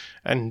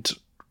 And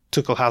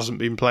Tuchel hasn't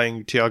been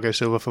playing Thiago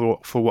Silva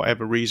for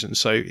whatever reason.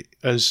 So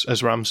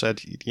as Ram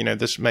said,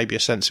 there's maybe a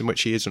sense in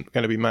which he isn't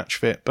going to be match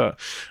fit. But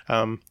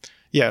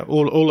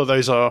all of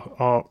those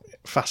are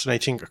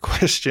fascinating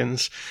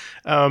questions.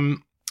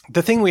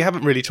 The thing we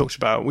haven't really talked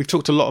about, we've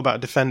talked a lot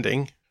about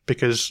defending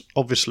because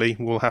obviously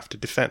we'll have to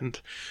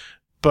defend.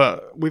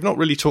 But we've not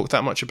really talked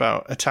that much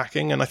about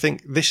attacking, and I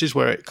think this is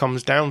where it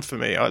comes down for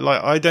me.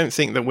 I don't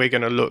think that we're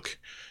going to look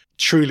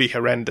truly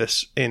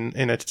horrendous in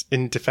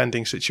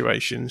defending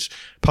situations,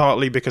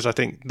 partly because I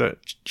think that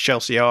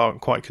Chelsea are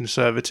quite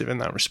conservative in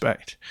that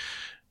respect.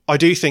 I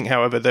do think,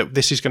 however, that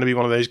this is going to be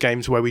one of those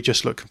games where we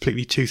just look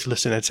completely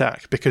toothless in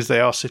attack because they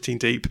are sitting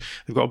deep.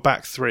 They've got a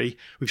back three.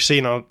 We've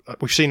seen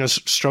us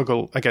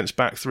struggle against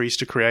back threes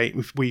to create.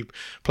 We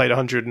played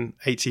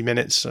 180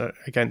 minutes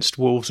against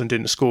Wolves and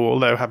didn't score.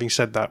 Although, having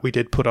said that, we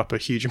did put up a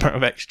huge amount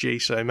of XG.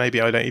 So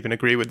maybe I don't even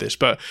agree with this.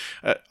 But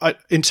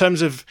in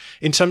terms of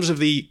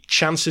the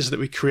chances that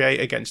we create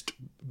against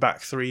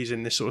back threes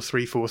in this sort of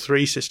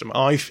 3-4-3 system,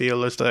 I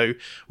feel as though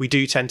we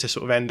do tend to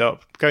sort of end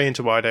up going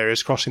into wide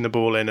areas, crossing the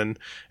ball in and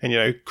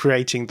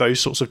creating those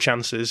sorts of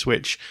chances,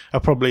 which are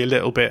probably a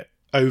little bit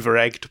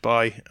over-egged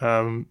by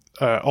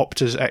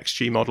Opta's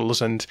XG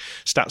models, and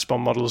StatsBomb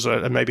models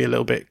are maybe a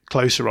little bit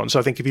closer on. So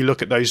I think if you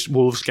look at those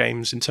Wolves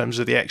games in terms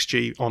of the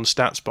XG on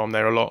StatsBomb,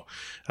 they're a lot,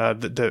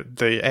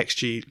 the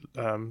XG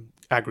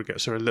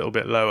aggregates are a little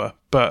bit lower,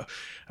 but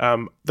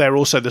they're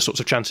also the sorts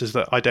of chances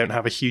that I don't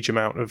have a huge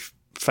amount of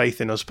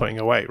faith in us putting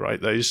away, right?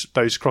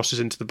 Those crosses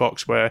into the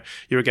box where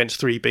you're against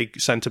three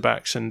big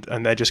centre-backs and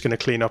they're just going to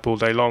clean up all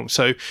day long.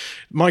 So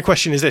my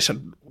question is this: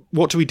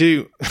 what do we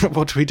do?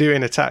 What do we do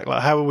in attack?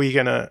 Like, how are we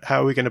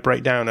gonna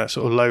break down a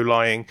sort of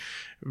low-lying,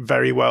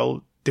 very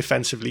well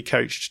defensively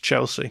coached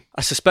Chelsea?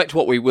 I suspect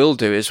what we will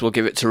do is we'll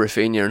give it to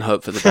Rafinha and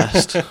hope for the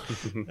best.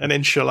 And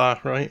inshallah,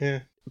 right?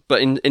 Yeah.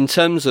 But in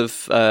terms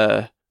of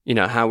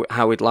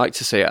how we'd like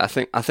to see it,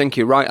 I think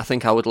you're right. I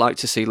think I would like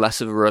to see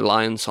less of a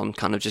reliance on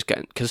kind of just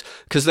getting,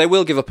 because they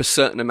will give up a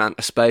certain amount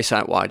of space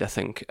out wide, I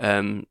think,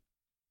 in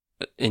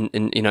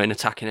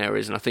attacking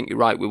areas, and I think you're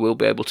right. We will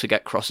be able to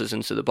get crosses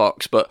into the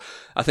box, but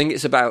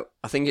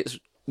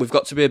we've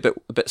got to be a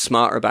bit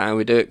smarter about how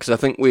we do it, because I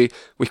think we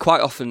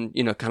quite often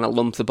kind of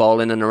lump the ball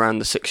in and around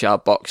the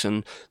 6-yard box,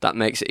 and that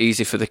makes it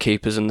easy for the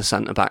keepers and the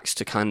centre backs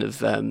to kind of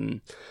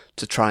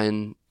to try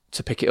and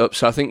to pick it up.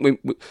 So I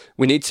think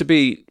we need to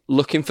be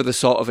looking for the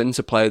sort of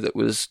interplay that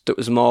was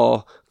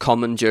more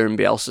common during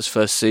Bielsa's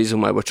first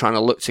season, where we're trying to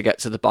look to get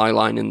to the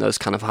byline in those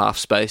kind of half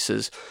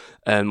spaces,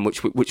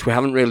 which we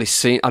haven't really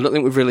seen. I don't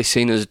think we've really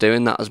seen us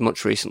doing that as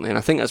much recently, and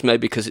I think that's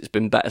maybe because it's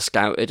been better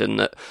scouted and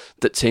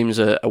that teams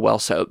are well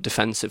set up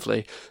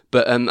defensively.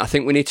 But I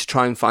think we need to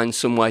try and find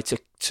some way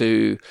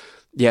to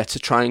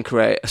try and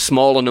create a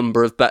smaller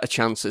number of better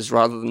chances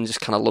rather than just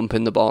kind of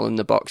lumping the ball in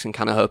the box and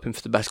kind of hoping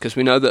for the best. Because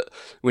we know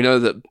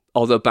that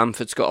although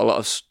Bamford's got a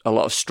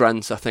lot of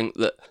strengths, I think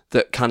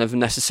that kind of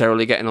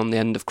necessarily getting on the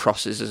end of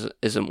crosses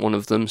isn't one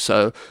of them.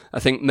 So I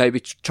think maybe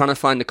trying to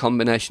find a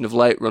combination of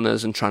late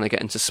runners and trying to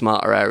get into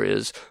smarter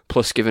areas,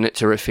 plus giving it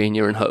to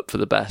Rafinha and hope for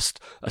the best,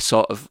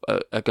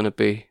 are going to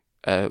be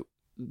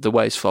the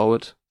ways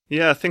forward.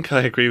 Yeah, I think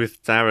I agree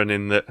with Darren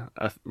in that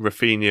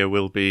Rafinha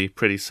will be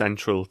pretty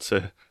central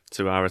to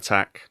our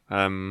attack.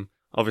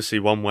 Obviously,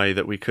 one way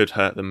that we could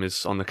hurt them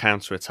is on the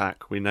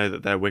counter-attack. We know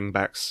that their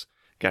wing-backs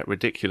get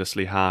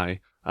ridiculously high.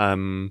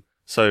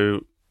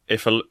 So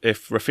if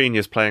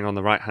Rafinha's playing on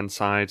the right-hand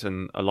side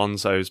and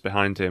Alonso's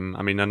behind him,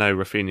 I mean, I know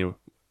Rafinha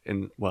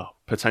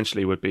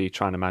potentially would be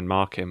trying to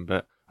man-mark him,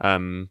 but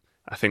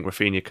I think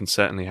Rafinha can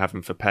certainly have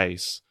him for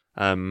pace.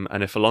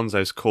 And if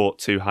Alonso's caught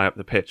too high up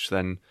the pitch,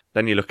 then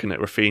you're looking at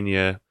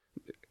Rafinha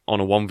on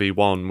a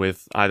 1v1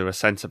 with either a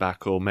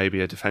centre-back or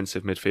maybe a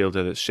defensive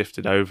midfielder that's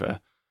shifted over.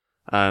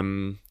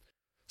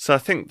 So I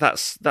think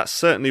that's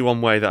certainly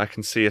one way that I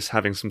can see us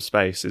having some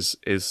space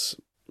is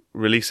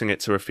releasing it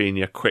to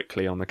Rafinha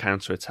quickly on the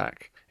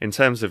counter-attack. In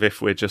terms of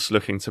if we're just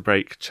looking to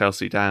break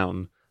Chelsea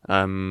down,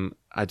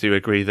 I do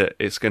agree that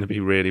it's going to be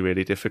really,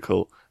 really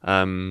difficult.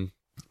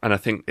 And I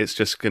think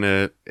it's going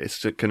to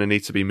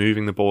need to be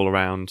moving the ball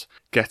around,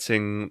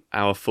 getting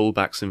our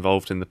fullbacks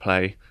involved in the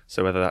play.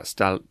 So whether that's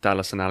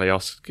Dallas and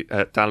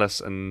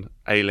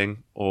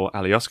Ayling or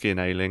Alioski and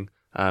Ayling,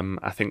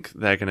 I think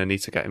they're going to need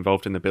to get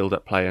involved in the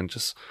build-up play and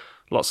just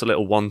lots of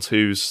little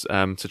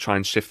 1-2s to try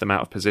and shift them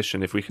out of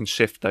position. If we can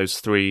shift those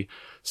three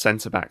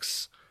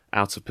centre-backs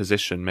out of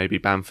position, maybe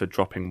Bamford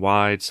dropping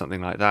wide,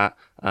 something like that,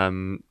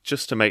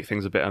 just to make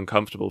things a bit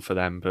uncomfortable for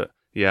them. But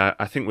yeah,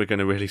 I think we're going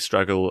to really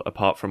struggle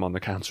apart from on the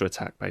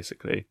counter-attack,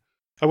 basically.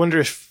 I wonder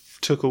if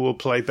Tuchel will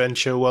play Ben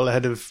Chilwell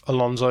ahead of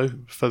Alonso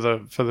for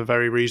the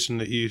very reason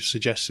that you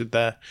suggested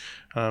there,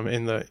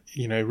 in that,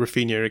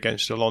 Rafinha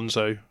against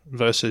Alonso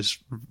versus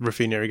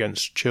Rafinha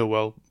against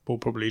Chilwell will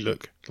probably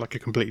look like a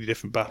completely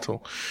different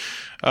battle.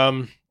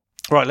 Right,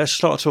 let's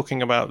start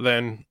talking about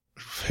then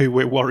who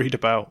we're worried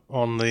about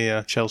on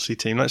the Chelsea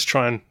team. Let's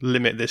try and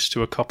limit this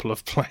to a couple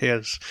of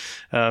players.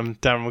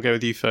 Darren, we'll go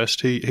with you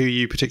first. Who are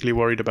you particularly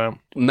worried about?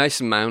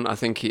 Mason Mount. I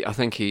think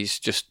he's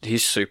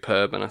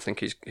superb, and I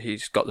think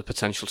he's got the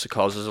potential to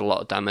cause us a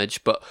lot of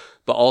damage. But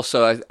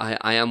also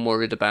I am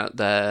worried about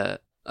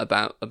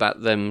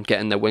about them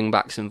getting their wing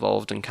backs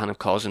involved and kind of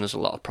causing us a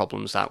lot of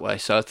problems that way.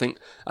 So I think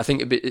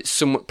it's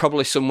somewhat,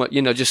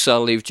 just so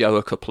I'll leave Joe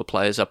a couple of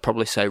players, I'd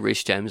probably say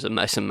Reece James and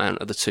Mason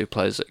Mount are the two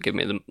players that give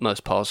me the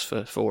most pause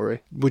for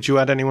worry. Would you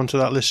add anyone to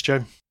that list,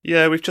 Joe?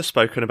 Yeah, we've just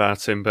spoken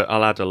about him, but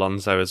I'll add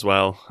Alonso as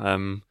well.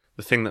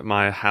 The thing that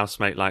my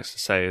housemate likes to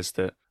say is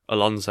that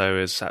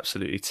Alonso is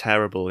absolutely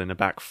terrible in a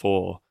back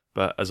four,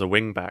 but as a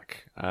wing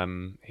back,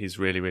 he's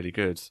really, really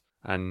good.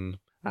 And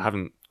I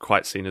haven't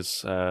quite seen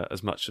as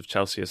much of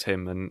Chelsea as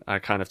him, and I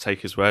kind of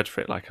take his word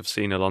for it. Like, I've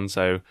seen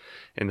Alonso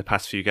in the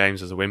past few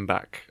games as a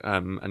wing-back,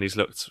 and he's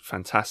looked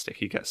fantastic.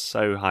 He gets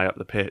so high up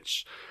the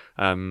pitch.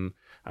 I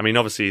mean,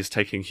 obviously he's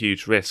taking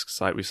huge risks.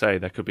 Like we say,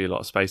 there could be a lot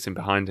of space in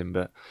behind him,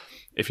 but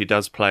if he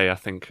does play, I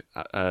think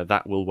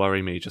that will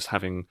worry me, just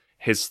having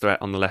his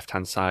threat on the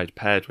left-hand side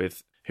paired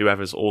with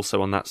whoever's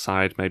also on that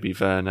side, maybe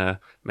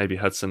Werner, maybe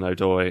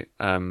Hudson-Odoi.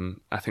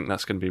 I think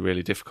that's going to be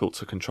really difficult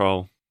to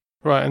control.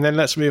 Right, and then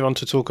let's move on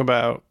to talk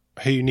about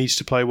who needs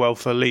to play well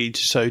for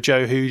Leeds. So,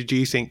 Joe, who do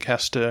you think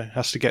has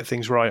to get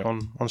things right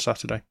on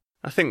Saturday?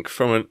 I think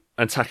from an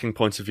attacking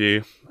point of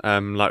view,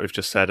 like we've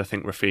just said, I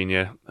think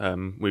Rafinha,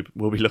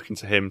 we'll be looking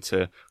to him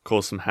to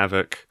cause some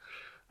havoc.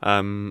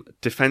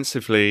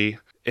 Defensively,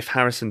 if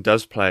Harrison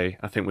does play,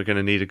 I think we're going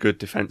to need a good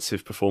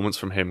defensive performance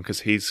from him,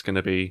 because he's going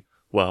to be,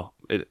 well,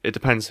 it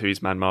depends who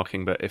he's man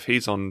marking, but if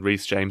he's on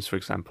Reece James, for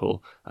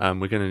example,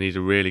 we're going to need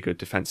a really good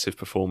defensive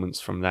performance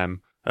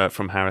from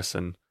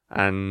Harrison.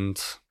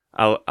 And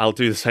I'll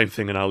do the same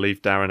thing, and I'll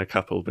leave Darren a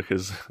couple,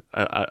 because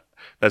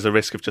there's a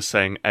risk of just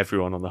saying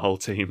everyone on the whole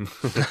team.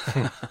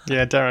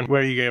 Yeah, Darren,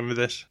 where are you going with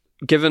this?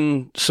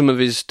 Given some of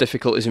his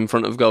difficulties in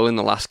front of goal in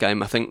the last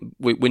game, I think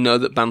we know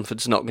that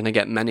Bamford's not going to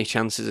get many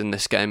chances in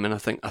this game, and I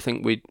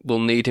think we will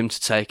need him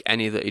to take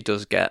any that he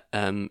does get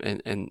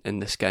in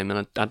this game.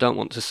 And I don't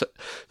want to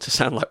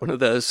sound like one of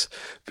those,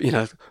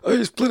 oh,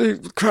 he's bloody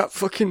crap,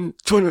 fucking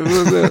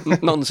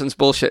nonsense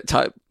bullshit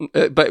type.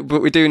 But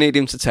we do need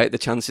him to take the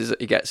chances that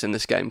he gets in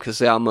this game, because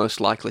they are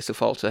most likely to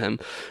fall to him.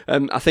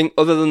 I think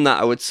other than that,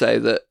 I would say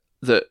that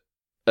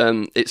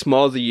it's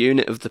more the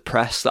unit of the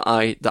press that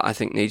I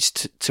think needs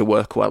to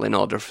work well in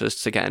order for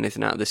us to get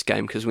anything out of this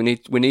game, because we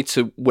need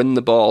to win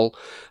the ball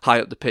high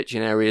up the pitch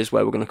in areas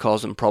where we're going to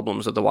cause them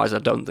problems. Otherwise, I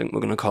don't think we're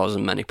going to cause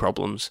them many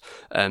problems.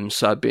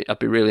 So I'd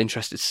be really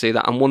interested to see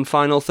that. And one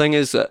final thing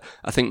is that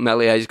I think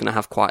Meslier is going to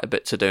have quite a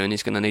bit to do, and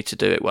he's going to need to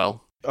do it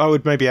well. I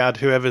would maybe add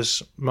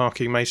whoever's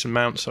marking Mason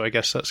Mount, so I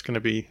guess that's going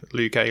to be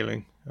Luke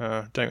Ayling.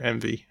 Don't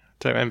envy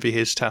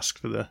his task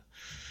for the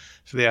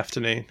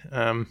afternoon.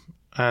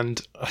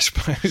 And I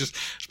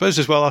suppose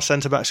as well, our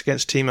centre-backs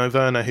against Timo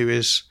Werner, who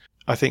is,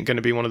 I think, going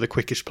to be one of the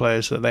quickest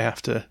players that they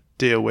have to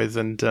deal with.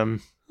 And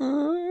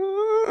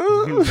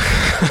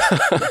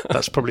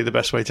that's probably the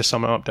best way to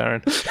sum it up,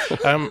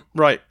 Darren.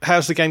 Right,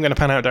 how's the game going to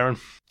pan out, Darren?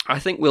 I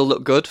think we'll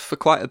look good for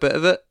quite a bit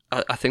of it.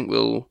 I think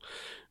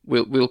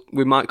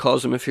we might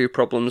cause them a few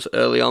problems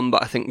early on,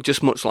 but I think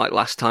just much like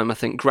last time, I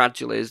think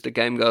gradually as the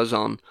game goes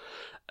on,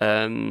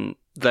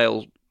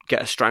 they'll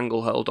get a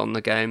stranglehold on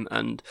the game.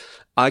 And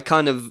I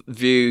kind of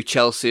view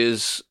Chelsea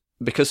as,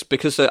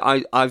 because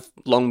I've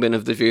long been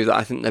of the view that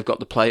I think they've got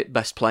the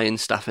best playing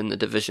staff in the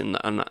division,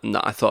 and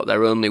that I thought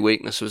their only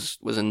weakness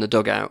was in the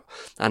dugout.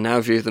 I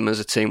now view them as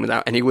a team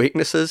without any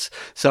weaknesses.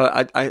 So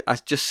I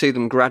just see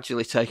them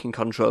gradually taking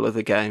control of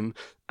the game,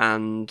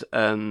 and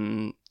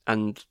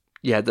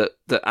yeah, that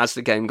as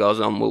the game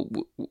goes on,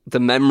 the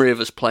memory of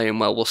us playing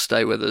well will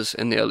stay with us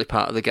in the early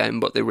part of the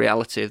game, but the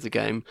reality of the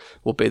game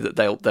will be that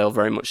they'll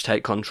very much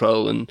take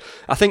control. And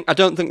I think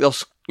they'll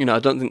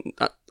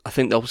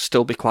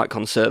still be quite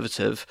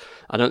conservative.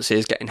 I don't see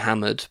us getting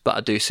hammered, but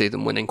I do see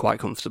them winning quite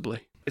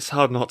comfortably. It's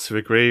hard not to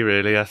agree,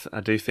 really.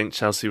 I do think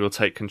Chelsea will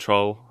take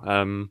control.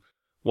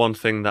 One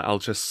thing that I'll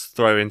just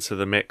throw into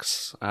the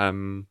mix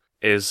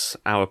is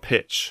our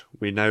pitch.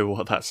 We know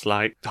what that's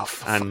like. Oh,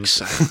 for fuck's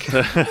sake.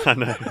 I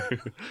know.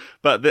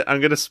 But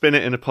I'm going to spin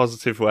it in a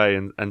positive way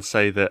and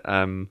say that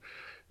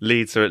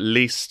Leeds are at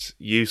least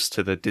used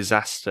to the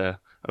disaster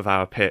of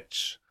our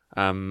pitch.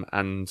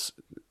 And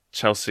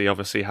Chelsea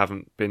obviously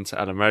haven't been to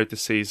Ellen Road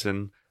this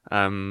season.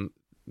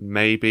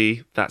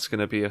 Maybe that's going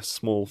to be a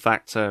small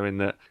factor in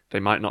that they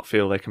might not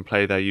feel they can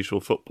play their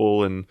usual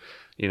football, and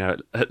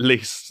at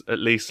least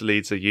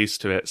Leeds are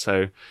used to it.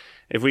 So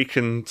if we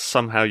can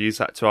somehow use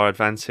that to our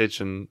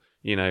advantage, and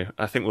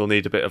I think we'll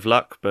need a bit of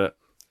luck, but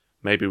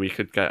maybe we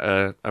could get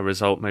a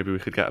result, maybe we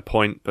could get a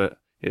point, but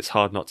it's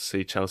hard not to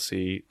see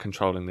Chelsea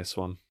controlling this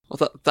one.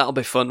 Well, that'll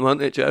be fun,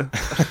 won't it, Joe?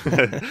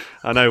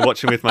 I know,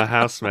 watching with my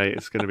housemate,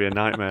 it's going to be a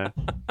nightmare.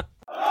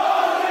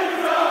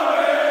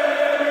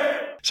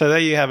 So there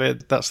you have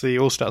it. That's the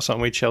All Stats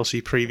Aren't We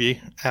Chelsea preview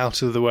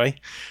out of the way.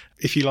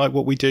 If you like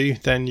what we do,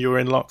 then you're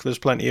in luck. There's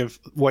plenty of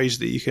ways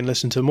that you can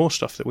listen to more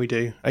stuff that we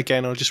do.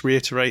 Again, I'll just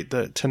reiterate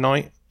that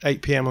tonight,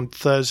 8 p.m. on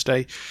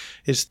Thursday,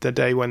 is the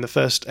day when the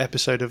first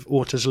episode of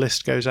Orta's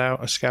List goes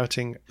out, a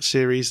scouting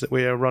series that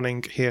we are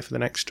running here for the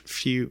next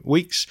few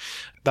weeks.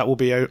 That will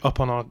be up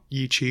on our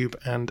YouTube,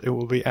 and it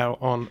will be out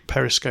on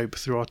Periscope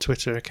through our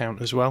Twitter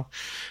account as well.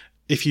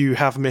 If you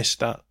have missed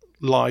that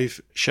live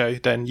show,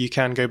 then you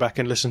can go back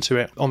and listen to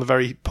it on the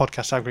very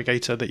podcast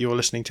aggregator that you're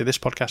listening to this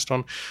podcast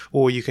on,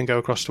 or you can go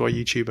across to our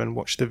YouTube and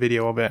watch the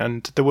video of it.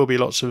 And there will be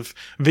lots of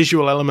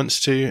visual elements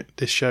to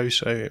this show,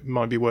 so it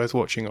might be worth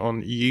watching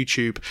on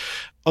YouTube.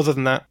 Other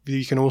than that,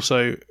 you can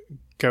also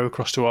go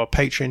across to our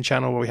Patreon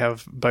channel, where we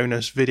have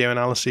bonus video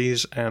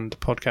analyses and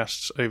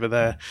podcasts over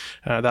there.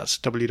 That's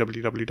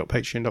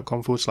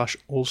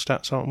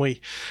www.patreon.com/allstatsaren'twe.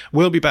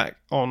 We'll be back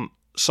on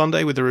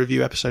Sunday with a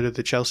review episode of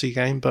the Chelsea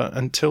game, but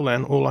until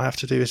then, all I have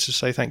to do is to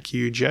say thank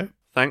you, Joe.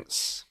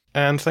 Thanks.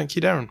 And thank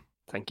you, Darren.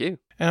 Thank you.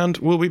 And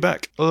we'll be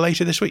back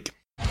later this week.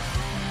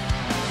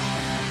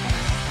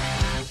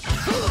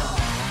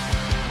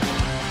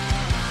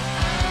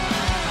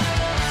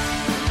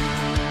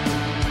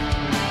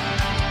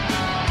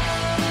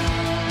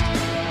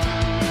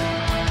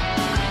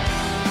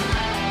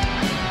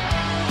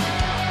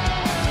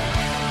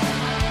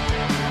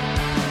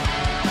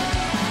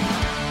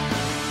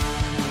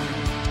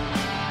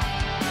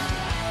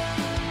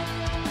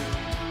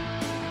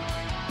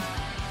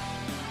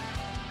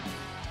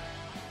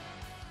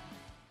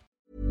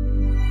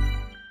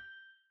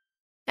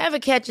 Ever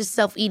catch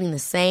yourself eating the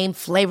same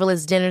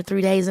flavorless dinner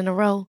 3 days in a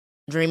row?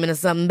 Dreaming of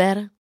something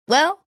better?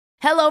 Well,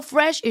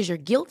 HelloFresh is your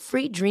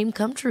guilt-free dream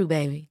come true,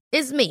 baby.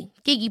 It's me,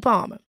 Keke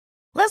Palmer.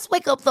 Let's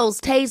wake up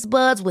those taste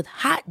buds with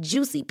hot,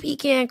 juicy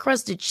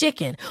pecan-crusted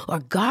chicken or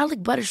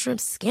garlic butter shrimp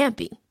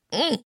scampi.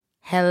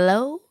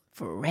 Hello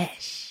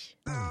Fresh.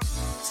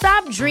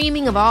 Stop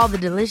dreaming of all the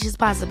delicious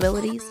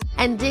possibilities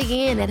and dig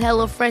in at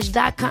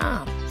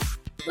HelloFresh.com.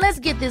 Let's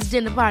get this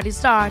dinner party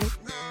started.